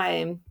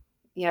time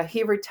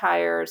he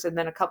retires, and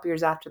then a couple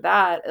years after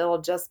that,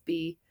 it'll just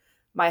be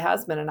my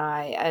husband and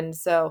I. And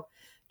so,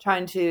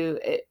 trying to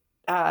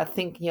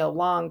think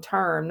long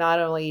term, not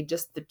only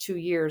just the 2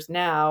 years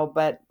now,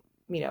 but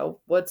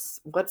what's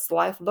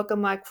life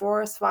looking like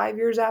for us 5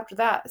 years after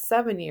that,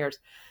 7 years.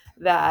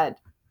 That,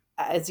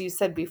 as you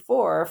said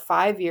before,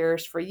 5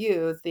 years for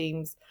you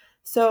seems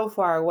so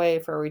far away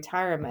for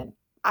retirement.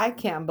 I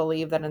can't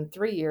believe that in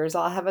 3 years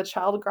I'll have a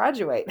child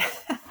graduate.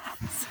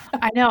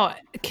 I know.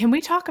 Can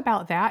we talk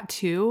about that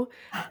too?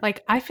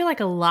 Like, I feel like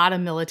a lot of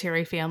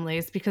military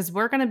families, because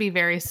we're going to be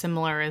very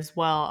similar as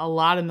well. A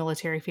lot of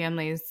military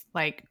families,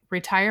 like,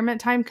 retirement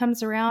time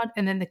comes around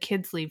and then the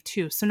kids leave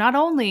too. So not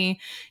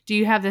only do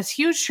you have this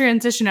huge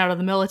transition out of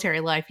the military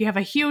life, you have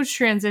a huge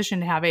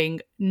transition to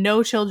having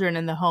no children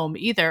in the home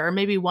either, or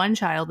maybe one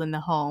child in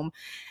the home.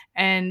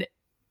 And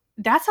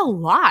that's a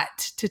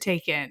lot to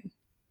take in.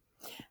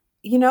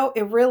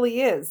 It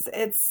really is.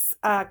 It's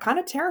kind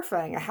of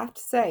terrifying, I have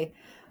to say,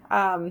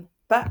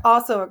 but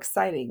also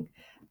exciting,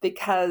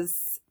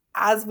 because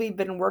as we've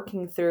been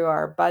working through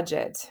our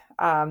budget,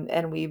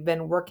 and we've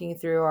been working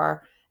through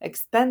our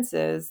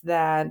expenses,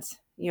 that,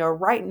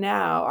 right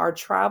now our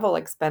travel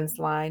expense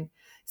line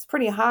is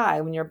pretty high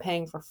when you're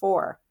paying for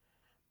four.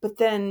 But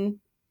then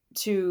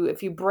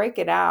if you break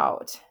it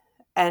out,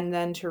 and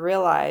then to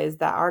realize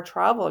that our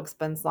travel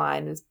expense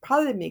line is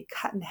probably going to be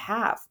cut in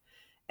half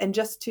in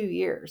just 2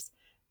 years,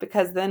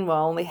 because then we'll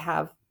only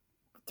have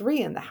three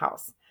in the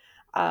house.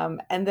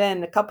 And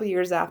then a couple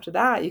years after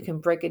that, you can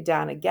break it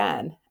down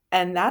again.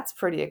 And that's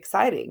pretty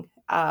exciting.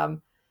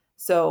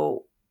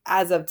 So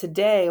as of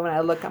today, when I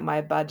look at my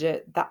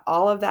budget, that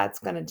all of that's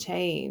going to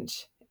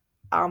change.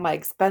 All my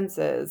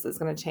expenses is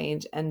going to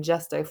change in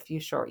just a few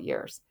short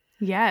years.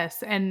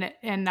 Yes, and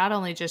not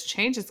only just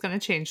change, it's going to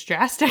change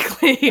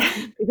drastically,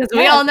 because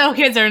we Yes. all know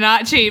kids are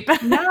not cheap.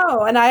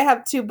 No, and I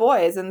have two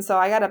boys, and so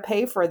I got to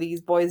pay for these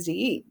boys to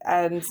eat.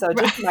 And so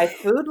just my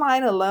food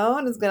line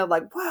alone is going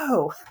to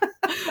whoa.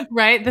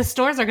 Right? The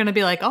stores are going to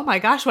be like, oh my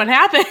gosh, what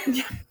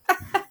happened?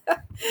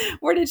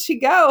 Where did she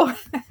go?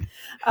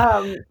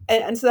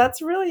 And so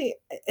that's really,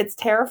 it's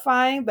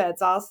terrifying, but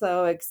it's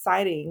also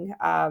exciting,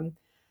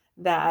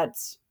 that,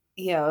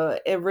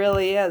 it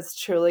really is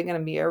truly going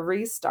to be a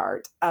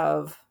restart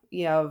of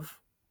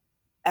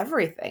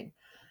everything.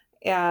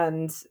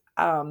 And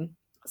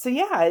so,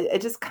 yeah, it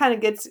just kind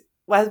of gets,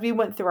 as we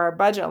went through our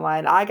budget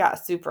line, I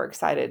got super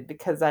excited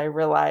because I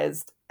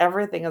realized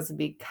everything is to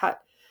be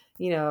cut,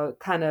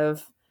 kind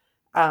of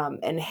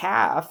in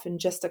half in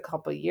just a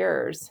couple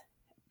years.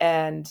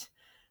 And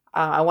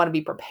I want to be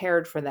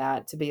prepared for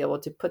that, to be able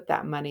to put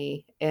that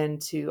money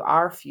into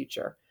our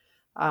future,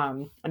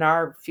 and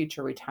our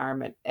future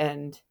retirement,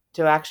 and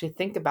to actually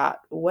think about,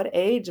 what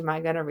age am I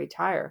going to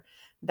retire?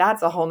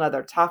 That's a whole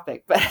nother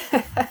topic, but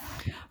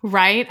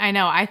Right? I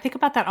know. I think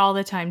about that all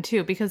the time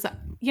too, because,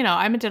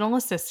 I'm a dental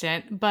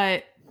assistant,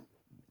 but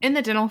in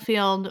the dental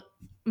field,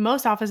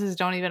 most offices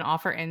don't even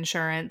offer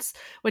insurance,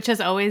 which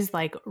has always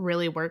like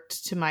really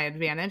worked to my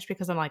advantage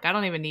because I'm like, I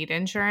don't even need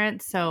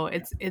insurance. So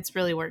it's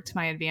really worked to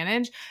my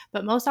advantage.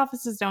 But most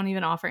offices don't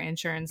even offer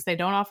insurance. They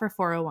don't offer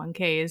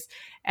 401ks.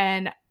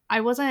 And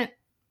I wasn't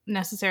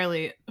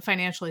necessarily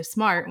financially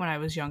smart when I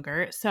was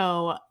younger.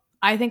 So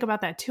I think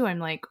about that too. I'm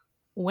like,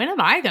 when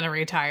am I going to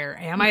retire?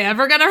 Am I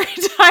ever going to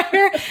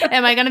retire?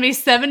 Am I going to be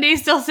 70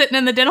 still sitting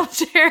in the dental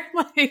chair,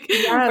 like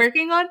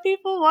working on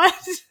people? What?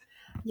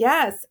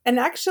 Yes. And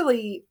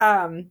actually,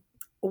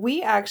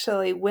 we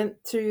actually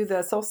went through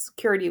the Social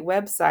Security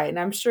website, and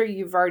I'm sure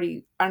you've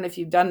already, I don't know if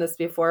you've done this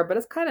before, but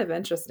it's kind of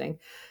interesting.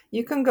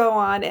 You can go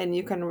on and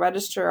you can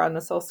register on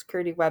the Social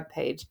Security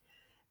webpage.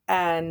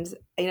 And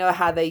you know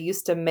how they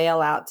used to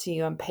mail out to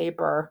you on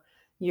paper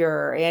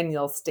your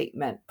annual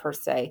statement, per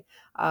se,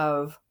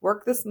 of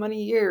work this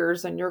many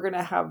years and you're going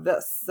to have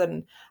this.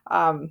 And,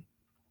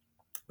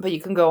 but you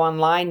can go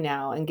online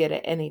now and get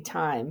it any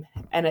time.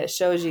 And it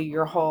shows you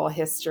your whole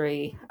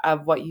history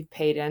of what you've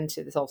paid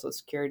into the Social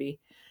Security.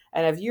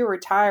 And if you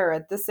retire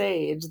at this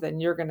age, then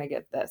you're going to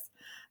get this.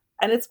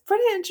 And it's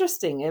pretty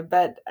interesting.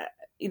 But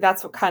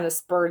that's what kind of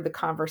spurred the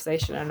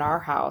conversation in our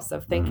house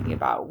of thinking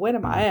about, when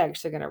am I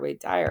actually going to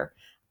retire?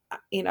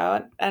 You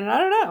know, and I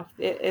don't know.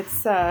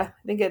 I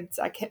think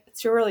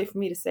it's too early for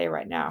me to say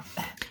right now.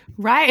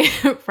 Right,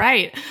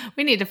 right.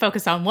 We need to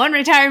focus on one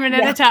retirement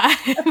at a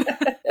time.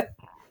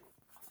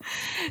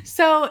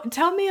 So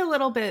tell me a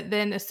little bit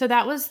then. So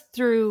that was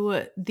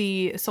through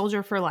the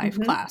Soldier for Life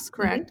class,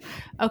 correct?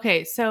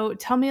 Okay. So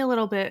tell me a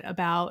little bit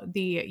about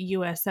the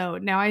USO.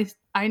 Now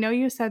I know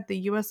you said the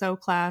USO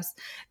class,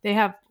 they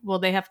have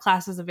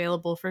classes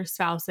available for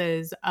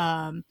spouses,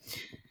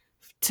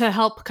 to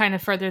help kind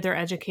of further their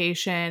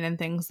education and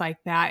things like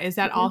that. Is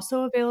that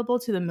also available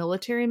to the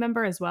military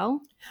member as well?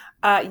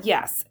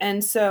 Yes.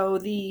 And so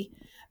the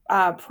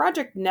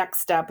Project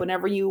Next Step,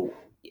 whenever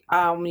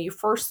when you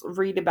first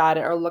read about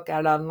it or look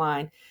at it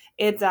online,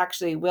 it's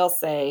actually will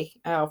say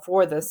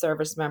for the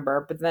service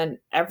member, but then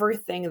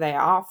everything they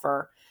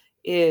offer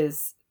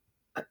is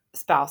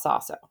spouse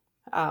also.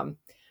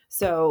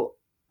 So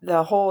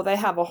they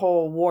have a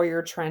whole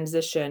warrior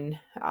transition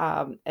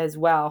as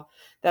well.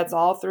 That's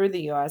all through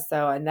the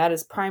USO, and that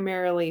is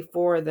primarily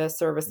for the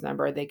service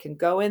member. They can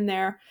go in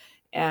there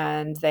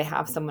and they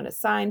have someone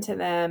assigned to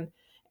them,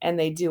 and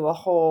they do a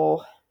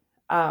whole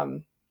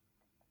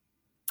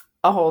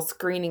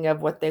screening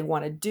of what they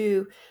want to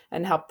do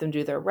and help them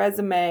do their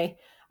resume.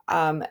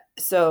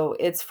 So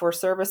it's for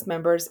service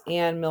members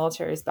and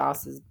military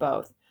spouses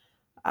both.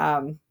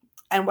 And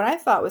what I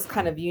thought was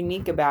kind of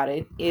unique about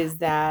it is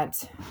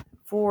that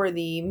for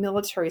the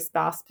military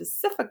spouse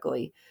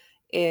specifically,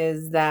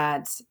 is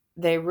that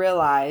they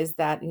realize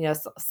that, you know,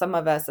 some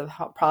of us have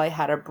probably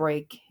had a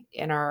break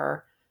in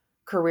our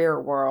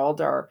career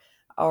world,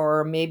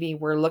 or maybe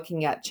we're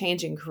looking at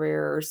changing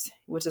careers,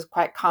 which is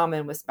quite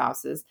common with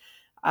spouses.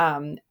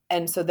 And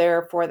so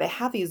therefore they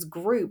have these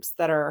groups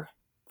that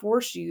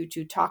force you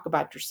to talk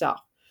about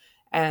yourself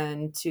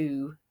and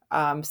to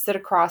sit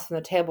across from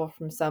the table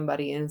from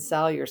somebody and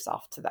sell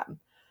yourself to them,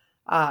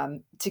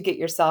 to get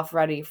yourself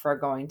ready for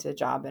going to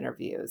job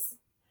interviews.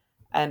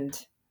 And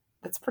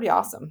that's pretty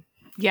awesome.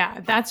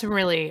 Yeah, that's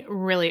really,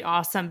 really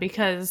awesome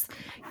because,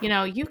 you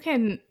know, you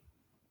can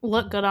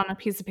look good on a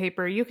piece of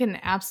paper. You can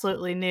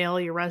absolutely nail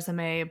your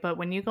resume. But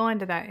when you go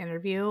into that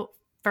interview,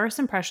 first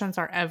impressions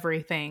are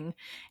everything.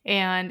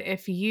 And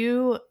if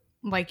you,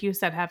 like you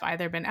said, have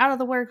either been out of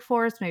the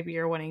workforce, maybe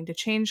you're wanting to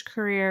change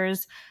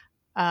careers,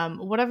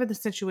 whatever the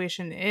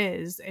situation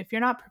is, if you're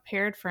not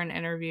prepared for an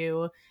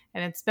interview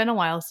and it's been a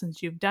while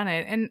since you've done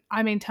it, and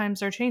I mean,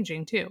 times are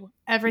changing too.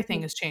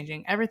 Everything is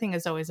changing. Everything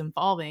is always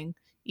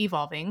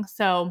evolving.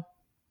 So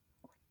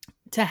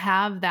to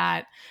have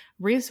that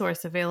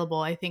resource available,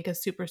 I think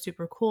is super,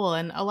 super cool.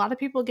 And a lot of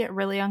people get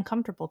really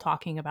uncomfortable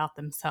talking about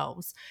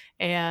themselves.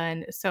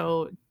 And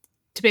so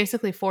to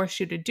basically force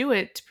you to do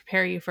it to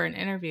prepare you for an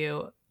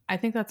interview, I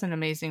think that's an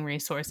amazing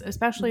resource,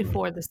 especially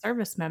for the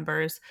service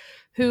members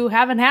who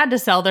haven't had to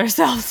sell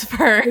themselves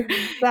for,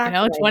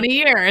 20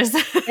 years.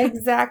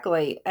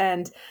 Exactly.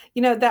 And,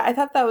 I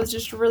thought that was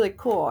just really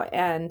cool.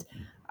 And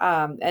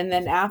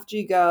then after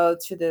you go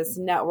to this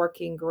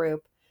networking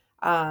group,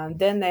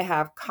 then they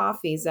have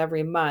coffees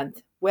every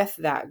month with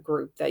that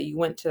group that you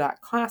went to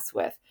that class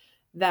with.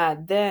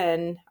 That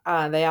then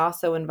they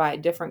also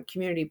invite different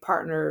community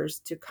partners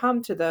to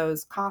come to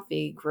those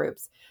coffee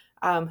groups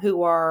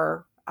who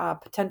are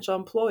potential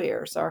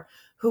employers or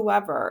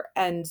whoever.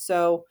 And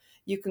so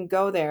you can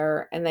go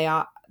there and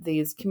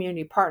these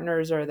community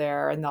partners are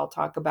there and they'll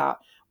talk about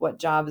what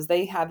jobs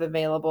they have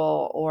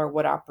available or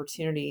what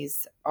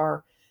opportunities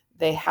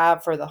they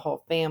have for the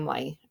whole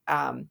family.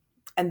 And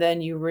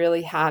then you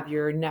really have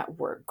your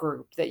network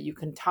group that you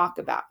can talk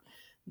about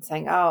and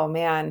saying, oh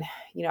man,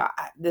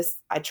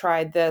 I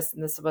tried this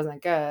and this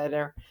wasn't good,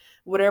 or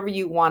whatever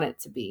you want it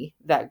to be,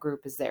 that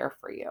group is there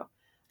for you.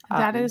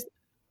 That is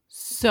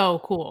so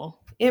cool.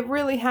 It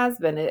really has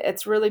been.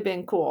 It's really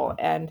been cool.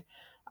 And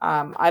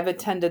I've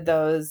attended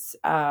those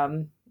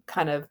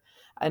kind of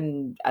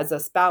and as a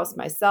spouse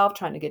myself,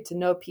 trying to get to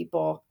know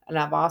people. And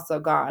I've also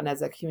gone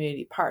as a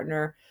community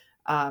partner,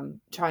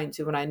 trying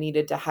to, when I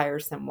needed to hire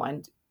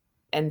someone.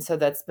 And so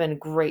that's been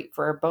great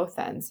for both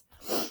ends.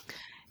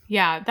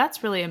 Yeah,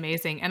 that's really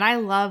amazing. And I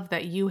love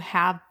that you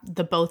have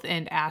the both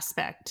end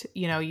aspect.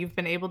 You know, you've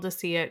been able to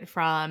see it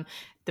from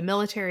the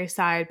military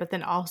side, but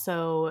then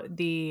also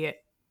the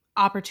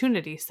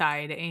opportunity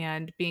side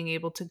and being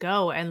able to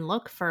go and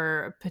look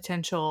for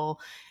potential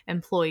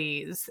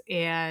employees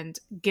and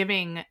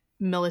giving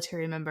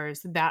military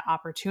members that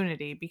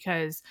opportunity.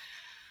 Because,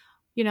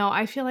 you know,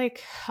 I feel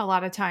like a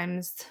lot of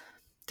times,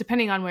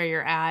 depending on where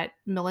you're at,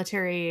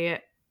 military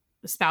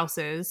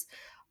spouses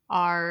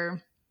are,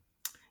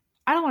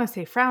 I don't want to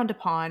say frowned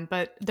upon,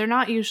 but they're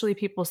not usually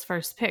people's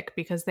first pick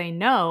because they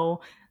know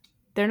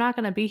they're not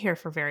going to be here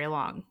for very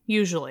long,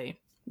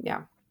 usually.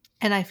 Yeah.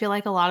 And I feel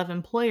like a lot of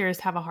employers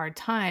have a hard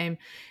time,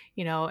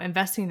 you know,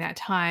 investing that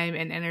time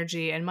and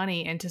energy and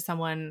money into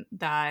someone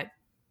that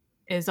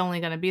is only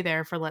going to be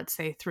there for, let's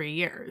say, 3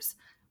 years.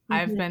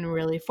 I've been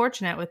really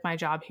fortunate with my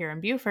job here in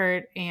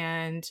Beaufort,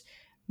 and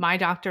my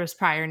doctor was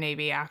prior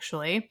Navy,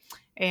 actually,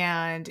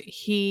 and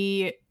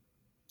he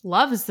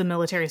loves the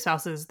military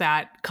spouses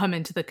that come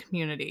into the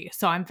community.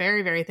 So I'm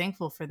very, very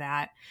thankful for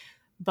that.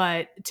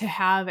 But to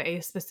have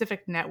a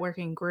specific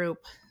networking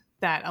group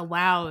that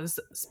allows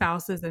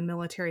spouses and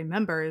military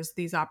members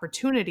these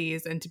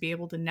opportunities and to be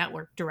able to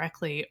network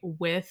directly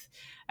with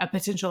a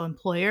potential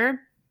employer,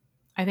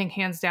 I think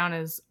hands down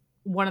is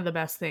one of the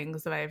best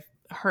things that I've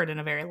heard in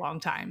a very long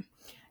time.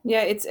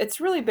 Yeah,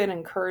 it's really been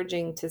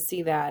encouraging to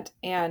see that.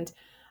 And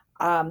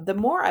the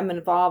more I'm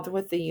involved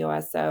with the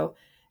USO,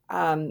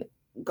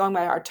 going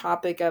by our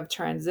topic of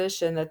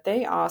transition, that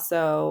they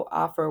also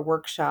offer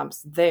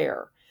workshops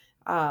there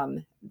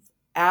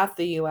at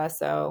the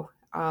USO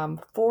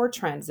for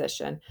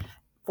transition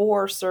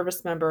for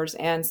service members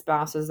and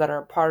spouses that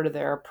are part of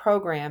their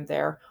program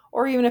there,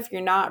 or even if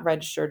you're not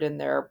registered in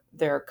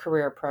their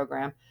career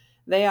program,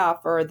 they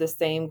offer the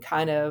same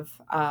kind of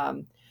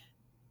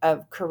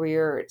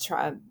career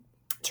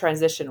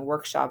transition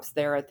workshops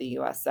there at the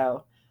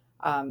USO.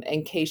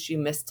 In case you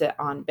missed it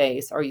on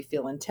base or you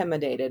feel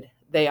intimidated,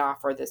 they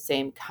offer the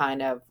same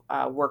kind of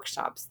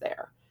workshops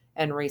there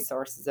and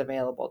resources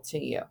available to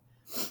you.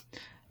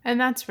 And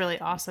that's really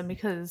awesome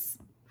because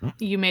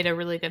you made a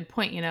really good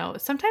point. You know,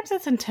 sometimes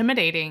it's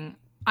intimidating.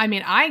 I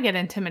mean, I get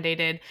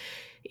intimidated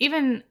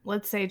even,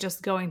 let's say,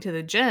 just going to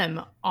the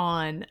gym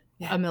on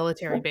a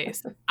military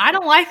base. I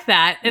don't like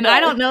that. And I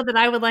don't know that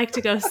I would like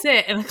to go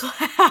sit in a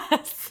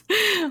class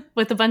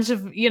with a bunch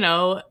of, you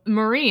know,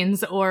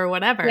 Marines or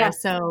whatever. Yeah.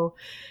 So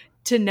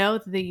to know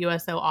that the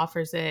USO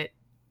offers it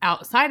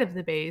outside of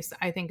the base,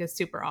 I think is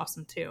super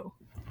awesome too.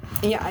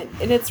 Yeah.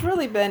 And it's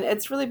really been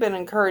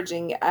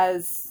encouraging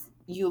as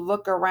you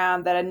look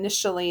around that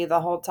initially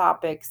the whole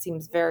topic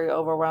seems very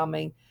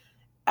overwhelming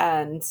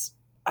and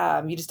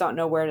you just don't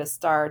know where to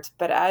start.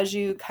 But as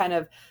you kind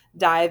of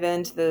dive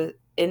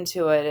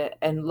into it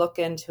and look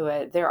into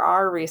it, there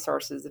are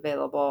resources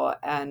available.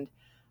 And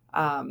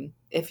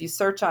if you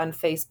search on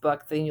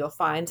Facebook, then you'll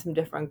find some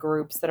different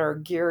groups that are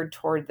geared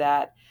toward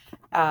that.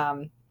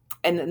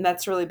 And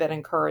that's really been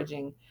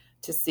encouraging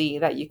to see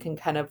that you can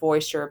kind of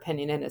voice your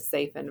opinion in a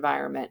safe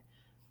environment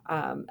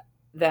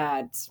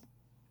that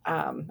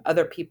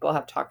other people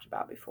have talked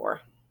about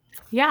before.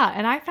 Yeah.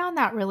 And I found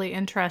that really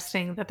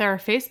interesting that there are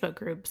Facebook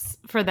groups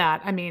for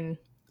that. I mean,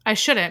 I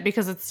shouldn't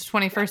because it's the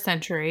 21st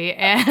century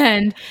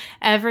and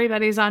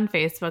everybody's on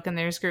Facebook and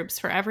there's groups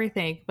for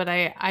everything. But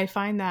I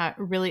find that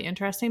really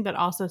interesting, but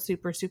also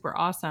super, super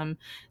awesome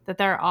that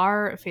there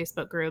are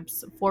Facebook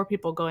groups for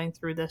people going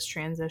through this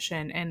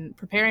transition and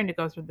preparing to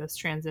go through this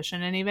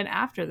transition and even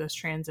after this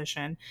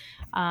transition,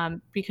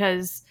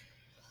 because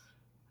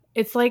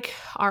it's like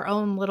our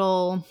own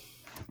little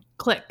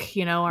clique,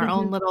 you know, our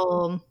own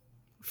little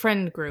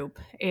friend group.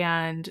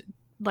 And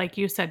like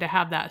you said, to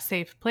have that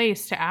safe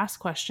place to ask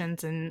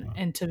questions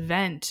and to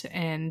vent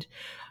and,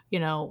 you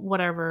know,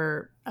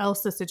 whatever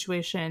else the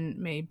situation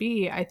may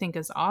be, I think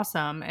is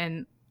awesome.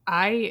 And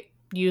I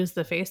use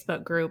the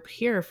Facebook group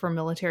here for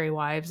military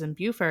wives in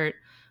Beaufort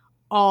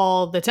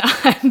all the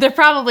time. They're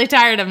probably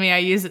tired of me. I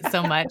use it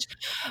so much,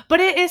 but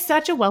it is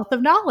such a wealth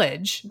of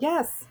knowledge.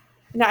 Yes.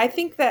 Now I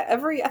think that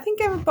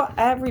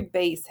every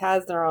base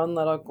has their own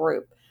little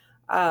group.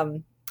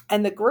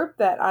 And the group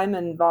that I'm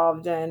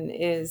involved in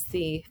is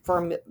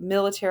for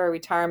military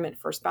retirement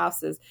for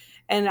spouses.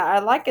 And I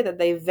like it that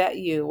they vet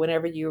you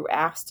whenever you're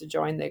asked to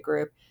join the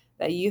group,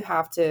 that you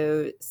have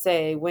to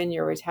say when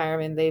you're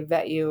retiring, they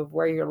vet you of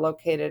where you're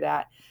located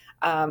at,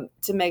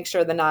 to make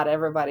sure that not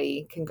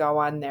everybody can go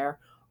on there,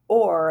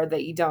 or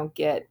that you don't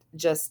get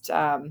just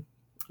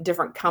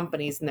different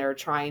companies and they're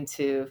trying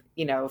to,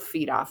 you know,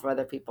 feed off of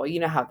other people.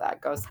 You know how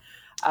that goes.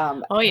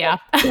 Oh yeah.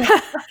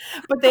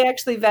 But they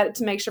actually vet it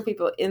to make sure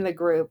people in the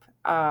group,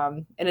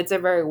 and it's a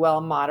very well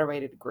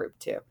moderated group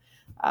too.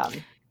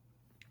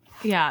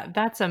 Yeah,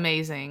 that's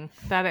amazing.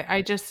 That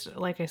I just,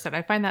 like I said,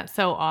 I find that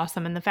so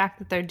awesome. And the fact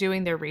that they're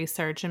doing their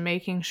research and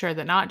making sure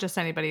that not just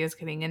anybody is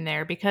getting in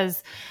there,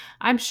 because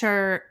I'm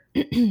sure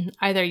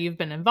either you've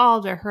been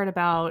involved or heard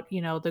about,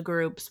 the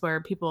groups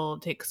where people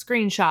take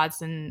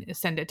screenshots and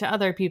send it to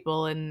other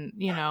people and,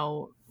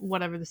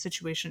 whatever the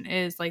situation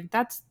is, like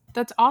that's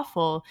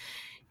awful.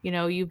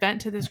 You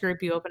vent to this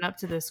group, you open up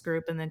to this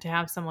group, and then to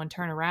have someone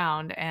turn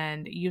around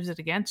and use it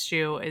against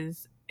you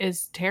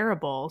is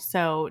terrible.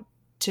 So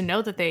to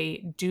know that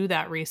they do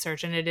that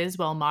research and it is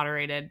well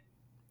moderated,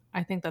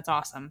 I think that's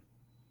awesome.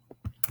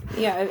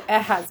 Yeah, it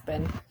has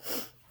been.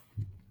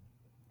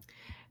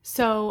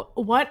 So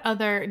what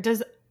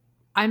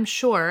I'm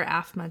sure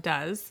AFMA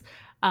does,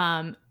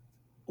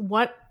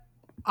 what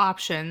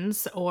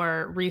options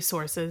or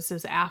resources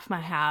does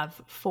AFMA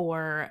have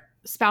for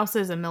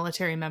spouses and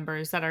military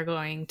members that are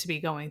going to be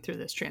going through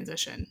this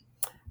transition?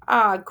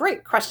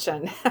 Great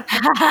question.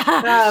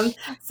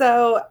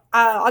 So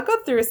I'll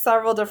go through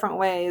several different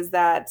ways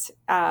that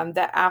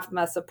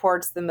AFMA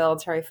supports the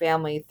military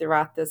family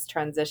throughout this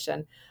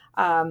transition.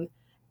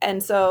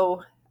 And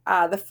so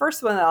the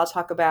first one that I'll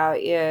talk about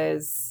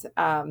is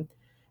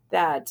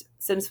that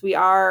since we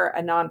are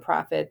a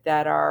nonprofit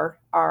that are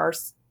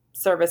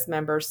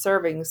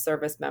serving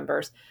service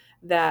members,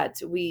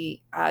 that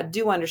we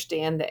do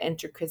understand the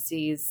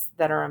intricacies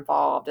that are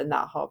involved in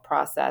that whole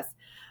process.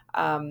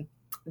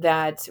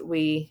 That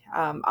we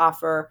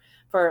offer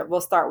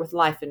we'll start with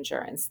life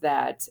insurance,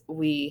 that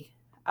we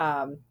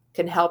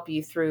can help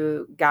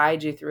you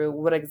guide you through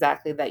what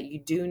exactly that you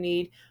do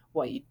need,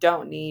 what you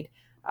don't need,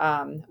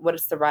 what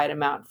is the right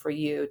amount for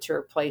you to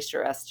replace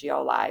your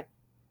SGL life.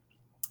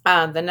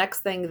 The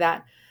next thing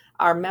that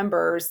our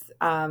members,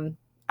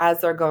 as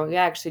they're going, we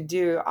actually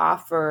do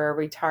offer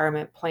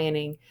retirement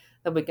planning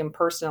that we can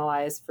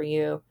personalize for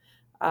you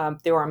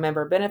through our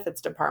member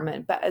benefits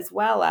department, but as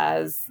well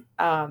as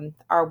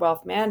our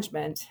wealth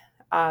management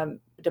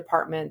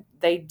department.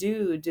 They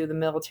do the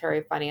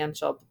military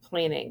financial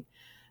planning.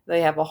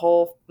 They have a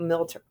whole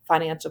military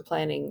financial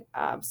planning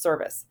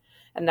service.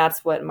 And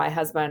that's what my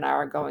husband and I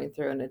are going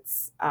through. And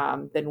it's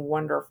been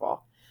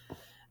wonderful.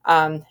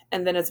 And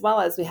then as well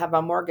as we have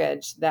a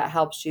mortgage that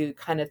helps you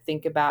kind of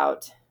think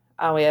about,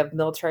 we have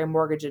military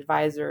mortgage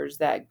advisors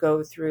that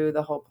go through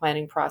the whole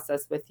planning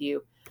process with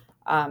you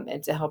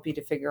and to help you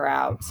to figure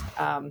out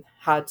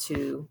how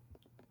to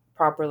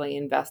properly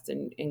invest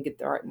and get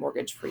the right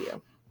mortgage for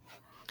you.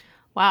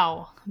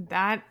 Wow,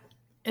 that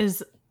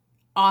is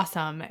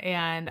awesome.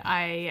 And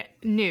I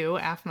knew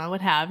AFMA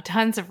would have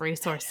tons of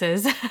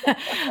resources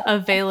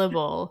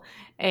available.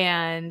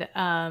 And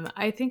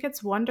I think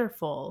it's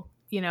wonderful.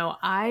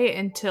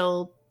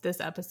 Until this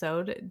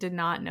episode, did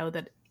not know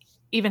that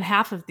even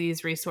half of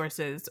these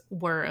resources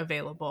were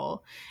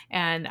available.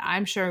 And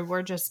I'm sure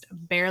we're just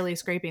barely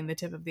scraping the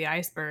tip of the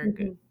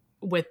iceberg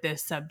with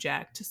this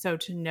subject. So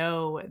to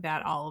know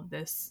that all of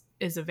this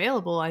is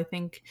available, I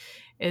think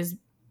is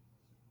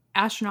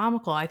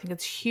astronomical. I think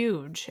it's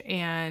huge.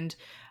 And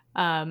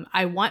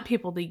I want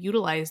people to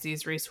utilize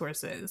these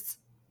resources.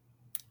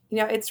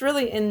 It's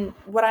really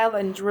what I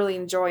really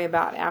enjoy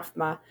about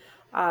AFMA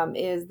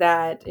is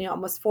that,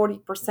 almost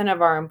 40%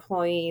 of our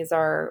employees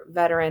are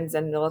veterans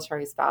and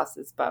military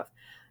spouses both.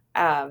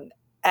 So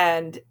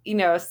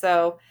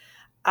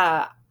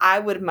I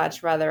would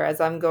much rather, as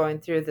I'm going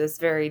through this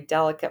very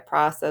delicate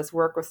process,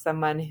 work with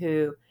someone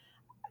who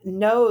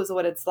knows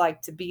what it's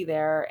like to be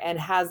there and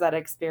has that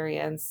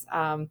experience.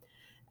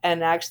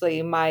 And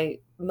actually, my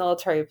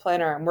military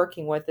planner I'm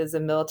working with is a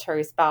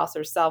military spouse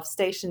herself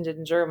stationed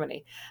in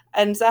Germany.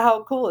 And so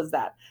how cool is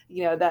that?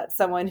 That's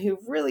someone who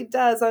really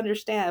does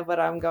understand what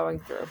I'm going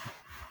through.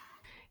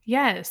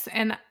 Yes.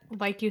 And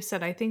like you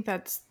said, I think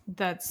that's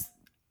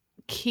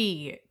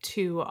key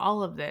to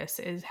all of this,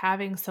 is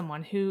having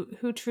someone who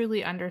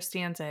truly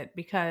understands it,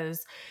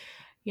 because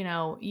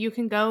you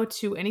can go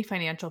to any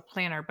financial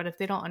planner, but if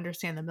they don't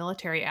understand the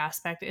military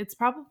aspect, it's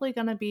probably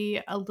going to be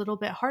a little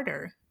bit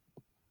harder.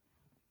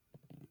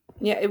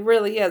 Yeah, it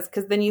really is,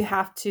 because then you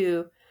have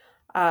to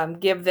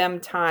give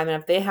them time.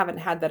 And if they haven't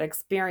had that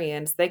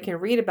experience, they can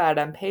read about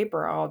it on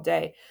paper all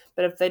day.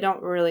 But if they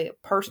don't really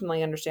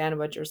personally understand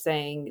what you're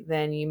saying,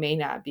 then you may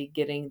not be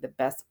getting the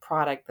best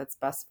product that's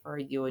best for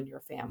you and your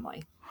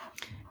family.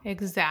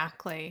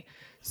 Exactly.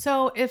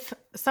 So if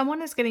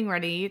someone is getting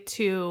ready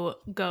to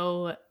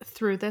go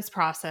through this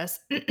process,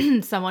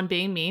 someone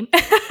being me,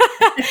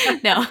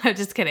 no, I'm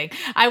just kidding.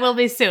 I will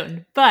be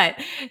soon. But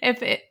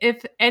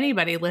if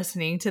anybody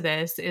listening to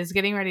this is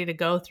getting ready to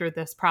go through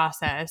this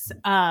process,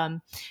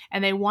 and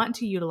they want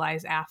to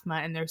utilize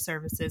AFMA and their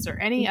services, or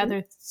any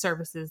other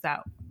services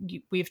that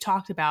we've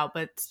talked about,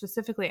 but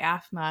specifically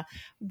AFMA,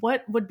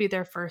 what would be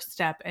their first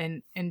step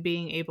in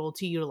being able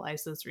to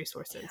utilize those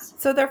resources?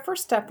 So their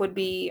first step would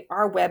be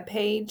our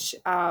webpage,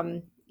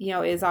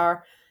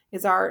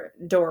 is our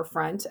door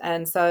front.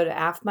 And so to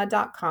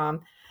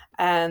afma.com,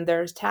 and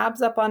there's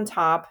tabs up on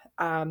top.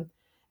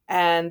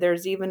 And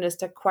there's even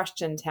just a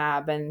question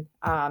tab. And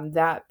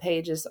that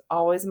page is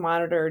always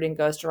monitored and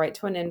goes right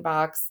to an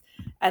inbox.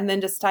 And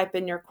then just type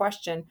in your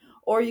question.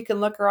 Or you can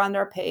look around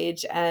our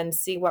page and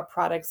see what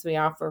products we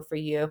offer for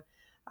you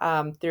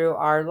through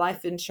our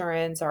life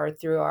insurance, or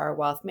through our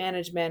wealth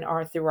management,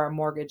 or through our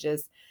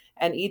mortgages.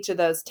 and each of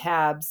those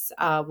tabs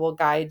will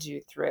guide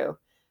you through.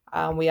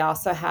 We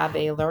also have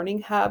a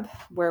learning hub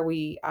where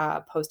we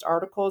post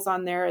articles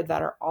on there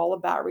that are all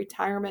about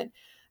retirement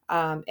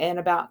and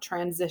about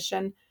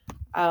transition.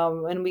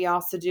 And we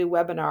also do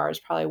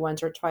webinars probably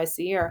once or twice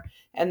a year,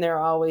 and they're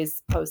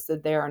always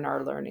posted there in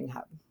our learning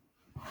hub.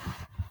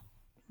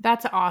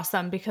 That's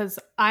awesome, because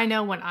I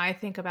know when I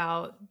think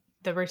about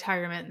the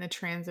retirement and the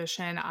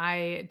transition,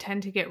 I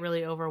tend to get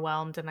really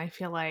overwhelmed, and I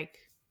feel like,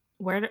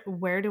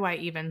 where do I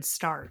even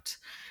start?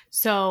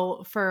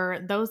 So for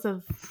those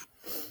of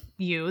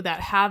you that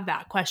have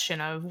that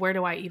question of where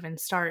do I even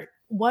start,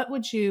 what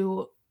would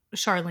you,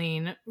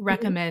 Charlene,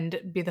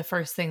 recommend be the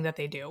first thing that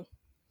they do?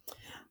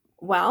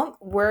 Well,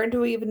 where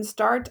do we even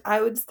start?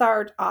 I would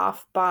start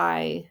off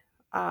by,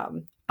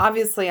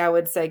 obviously, I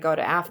would say go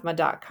to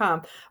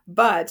afma.com,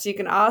 but you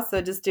can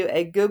also just do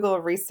a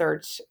Google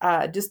research,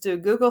 just do a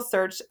Google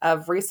search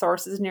of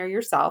resources near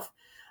yourself.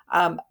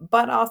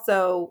 But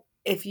also,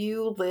 if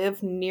you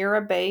live near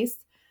a base,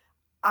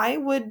 I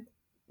would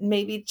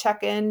maybe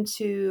check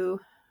into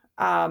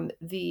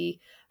the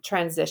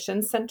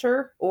Transition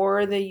Center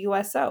or the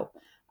USO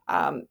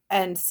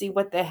and see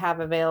what they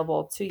have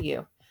available to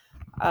you.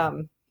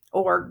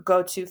 Or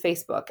go to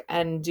Facebook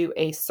and do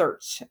a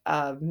search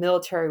of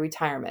military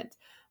retirement,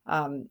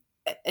 and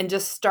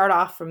just start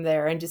off from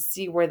there and just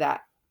see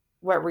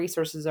what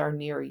resources are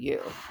near you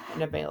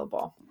and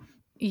available.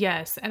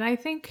 Yes. And I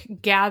think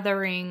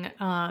gathering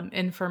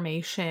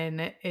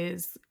information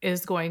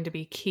is going to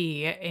be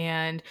key.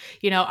 And,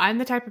 I'm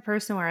the type of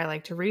person where I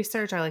like to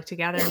research, I like to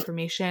gather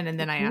information, and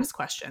then I ask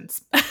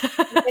questions.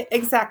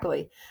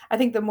 Exactly. I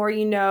think the more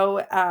you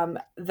know,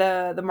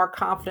 the more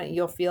confident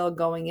you'll feel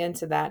going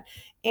into that.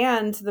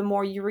 And the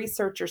more you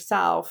research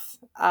yourself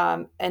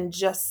and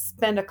just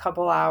spend a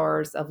couple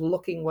hours of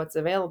looking what's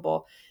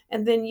available.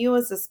 And then you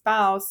as a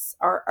spouse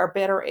are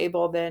better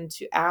able then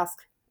to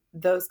ask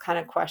those kind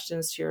of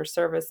questions to your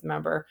service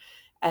member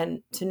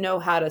and to know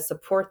how to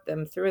support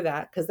them through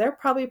that, because they're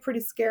probably pretty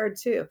scared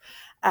too.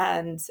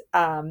 And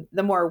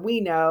the more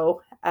we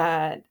know,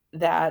 that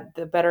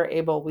the better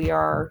able we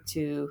are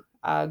to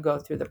go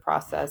through the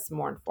process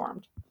more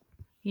informed.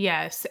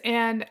 Yes.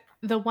 And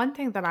the one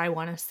thing that I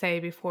want to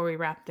say before we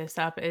wrap this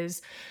up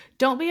is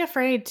don't be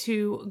afraid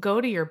to go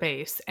to your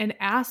base and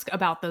ask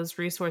about those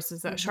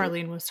resources that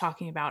Charlene was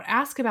talking about.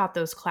 Ask about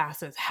those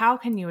classes. How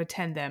can you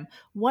attend them?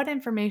 What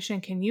information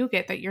can you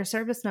get that your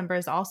service member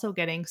is also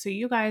getting, so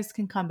you guys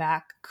can come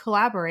back,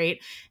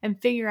 collaborate,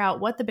 and figure out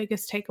what the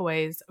biggest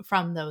takeaways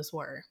from those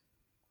were?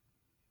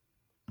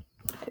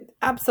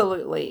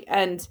 Absolutely.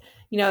 And,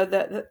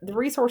 the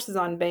resources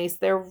on base,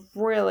 they're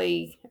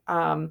really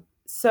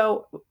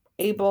so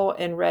able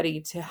and ready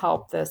to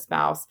help the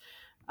spouse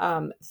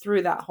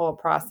through that whole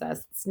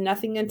process. It's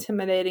nothing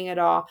intimidating at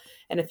all.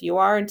 And if you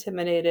are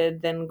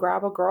intimidated, then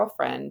grab a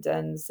girlfriend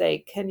and say,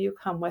 can you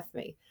come with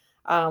me?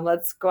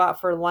 Let's go out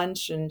for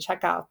lunch and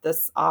check out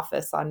this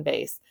office on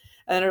base.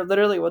 And it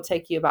literally will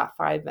take you about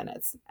 5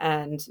 minutes,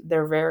 and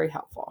they're very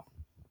helpful.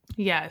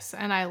 Yes,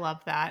 and I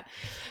love that.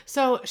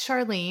 So,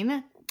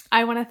 Charlene,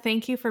 I want to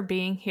thank you for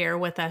being here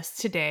with us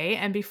today.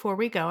 And before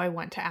we go, I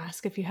want to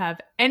ask if you have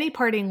any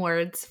parting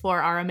words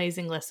for our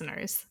amazing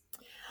listeners.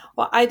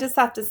 Well, I just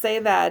have to say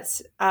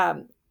that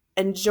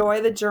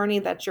enjoy the journey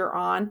that you're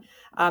on.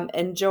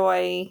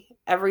 Enjoy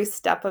every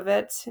step of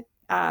it.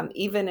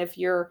 Even if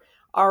you're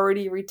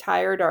already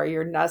retired or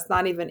you're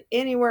not even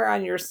anywhere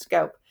on your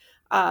scope,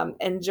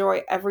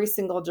 enjoy every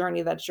single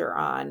journey that you're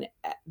on,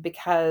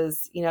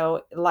 because,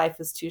 life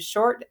is too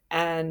short,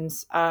 and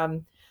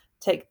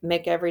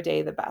make every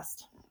day the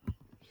best.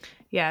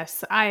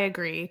 Yes, I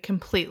agree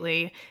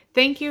completely.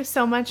 Thank you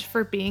so much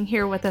for being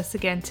here with us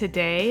again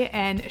today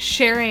and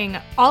sharing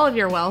all of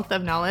your wealth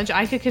of knowledge.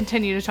 I could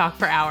continue to talk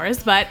for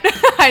hours, but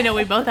I know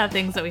we both have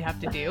things that we have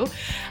to do.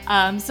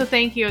 So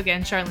thank you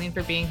again, Charlene,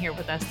 for being here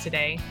with us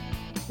today.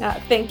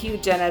 Thank you,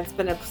 Jenna. It's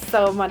been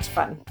so much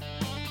fun.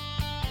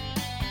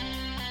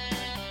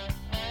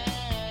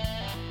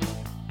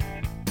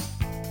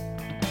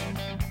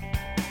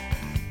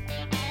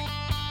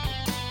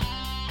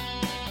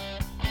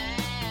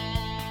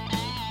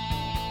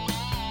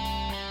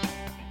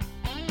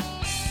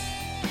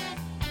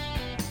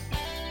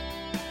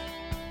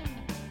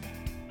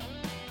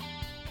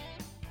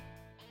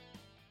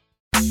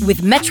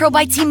 With Metro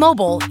by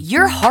T-Mobile,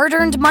 your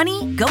hard-earned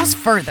money goes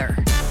further.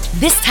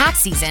 This tax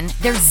season,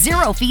 there's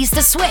 0 fees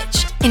to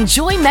switch.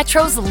 Enjoy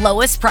Metro's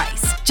lowest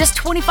price, just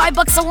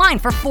 $25 a line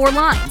for 4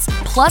 lines.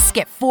 Plus,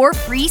 get 4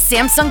 free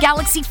Samsung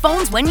Galaxy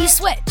phones when you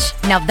switch.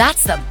 Now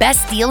that's the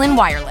best deal in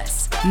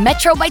wireless.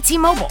 Metro by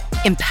T-Mobile,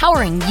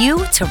 empowering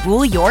you to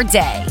rule your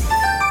day.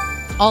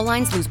 All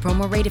lines lose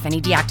promo rate if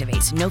any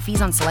deactivates. No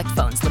fees on select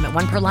phones. Limit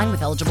 1 per line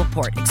with eligible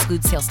port.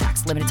 Excludes sales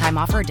tax. Limited time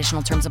offer.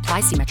 Additional terms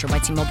apply. See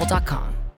metrobystmobile.com.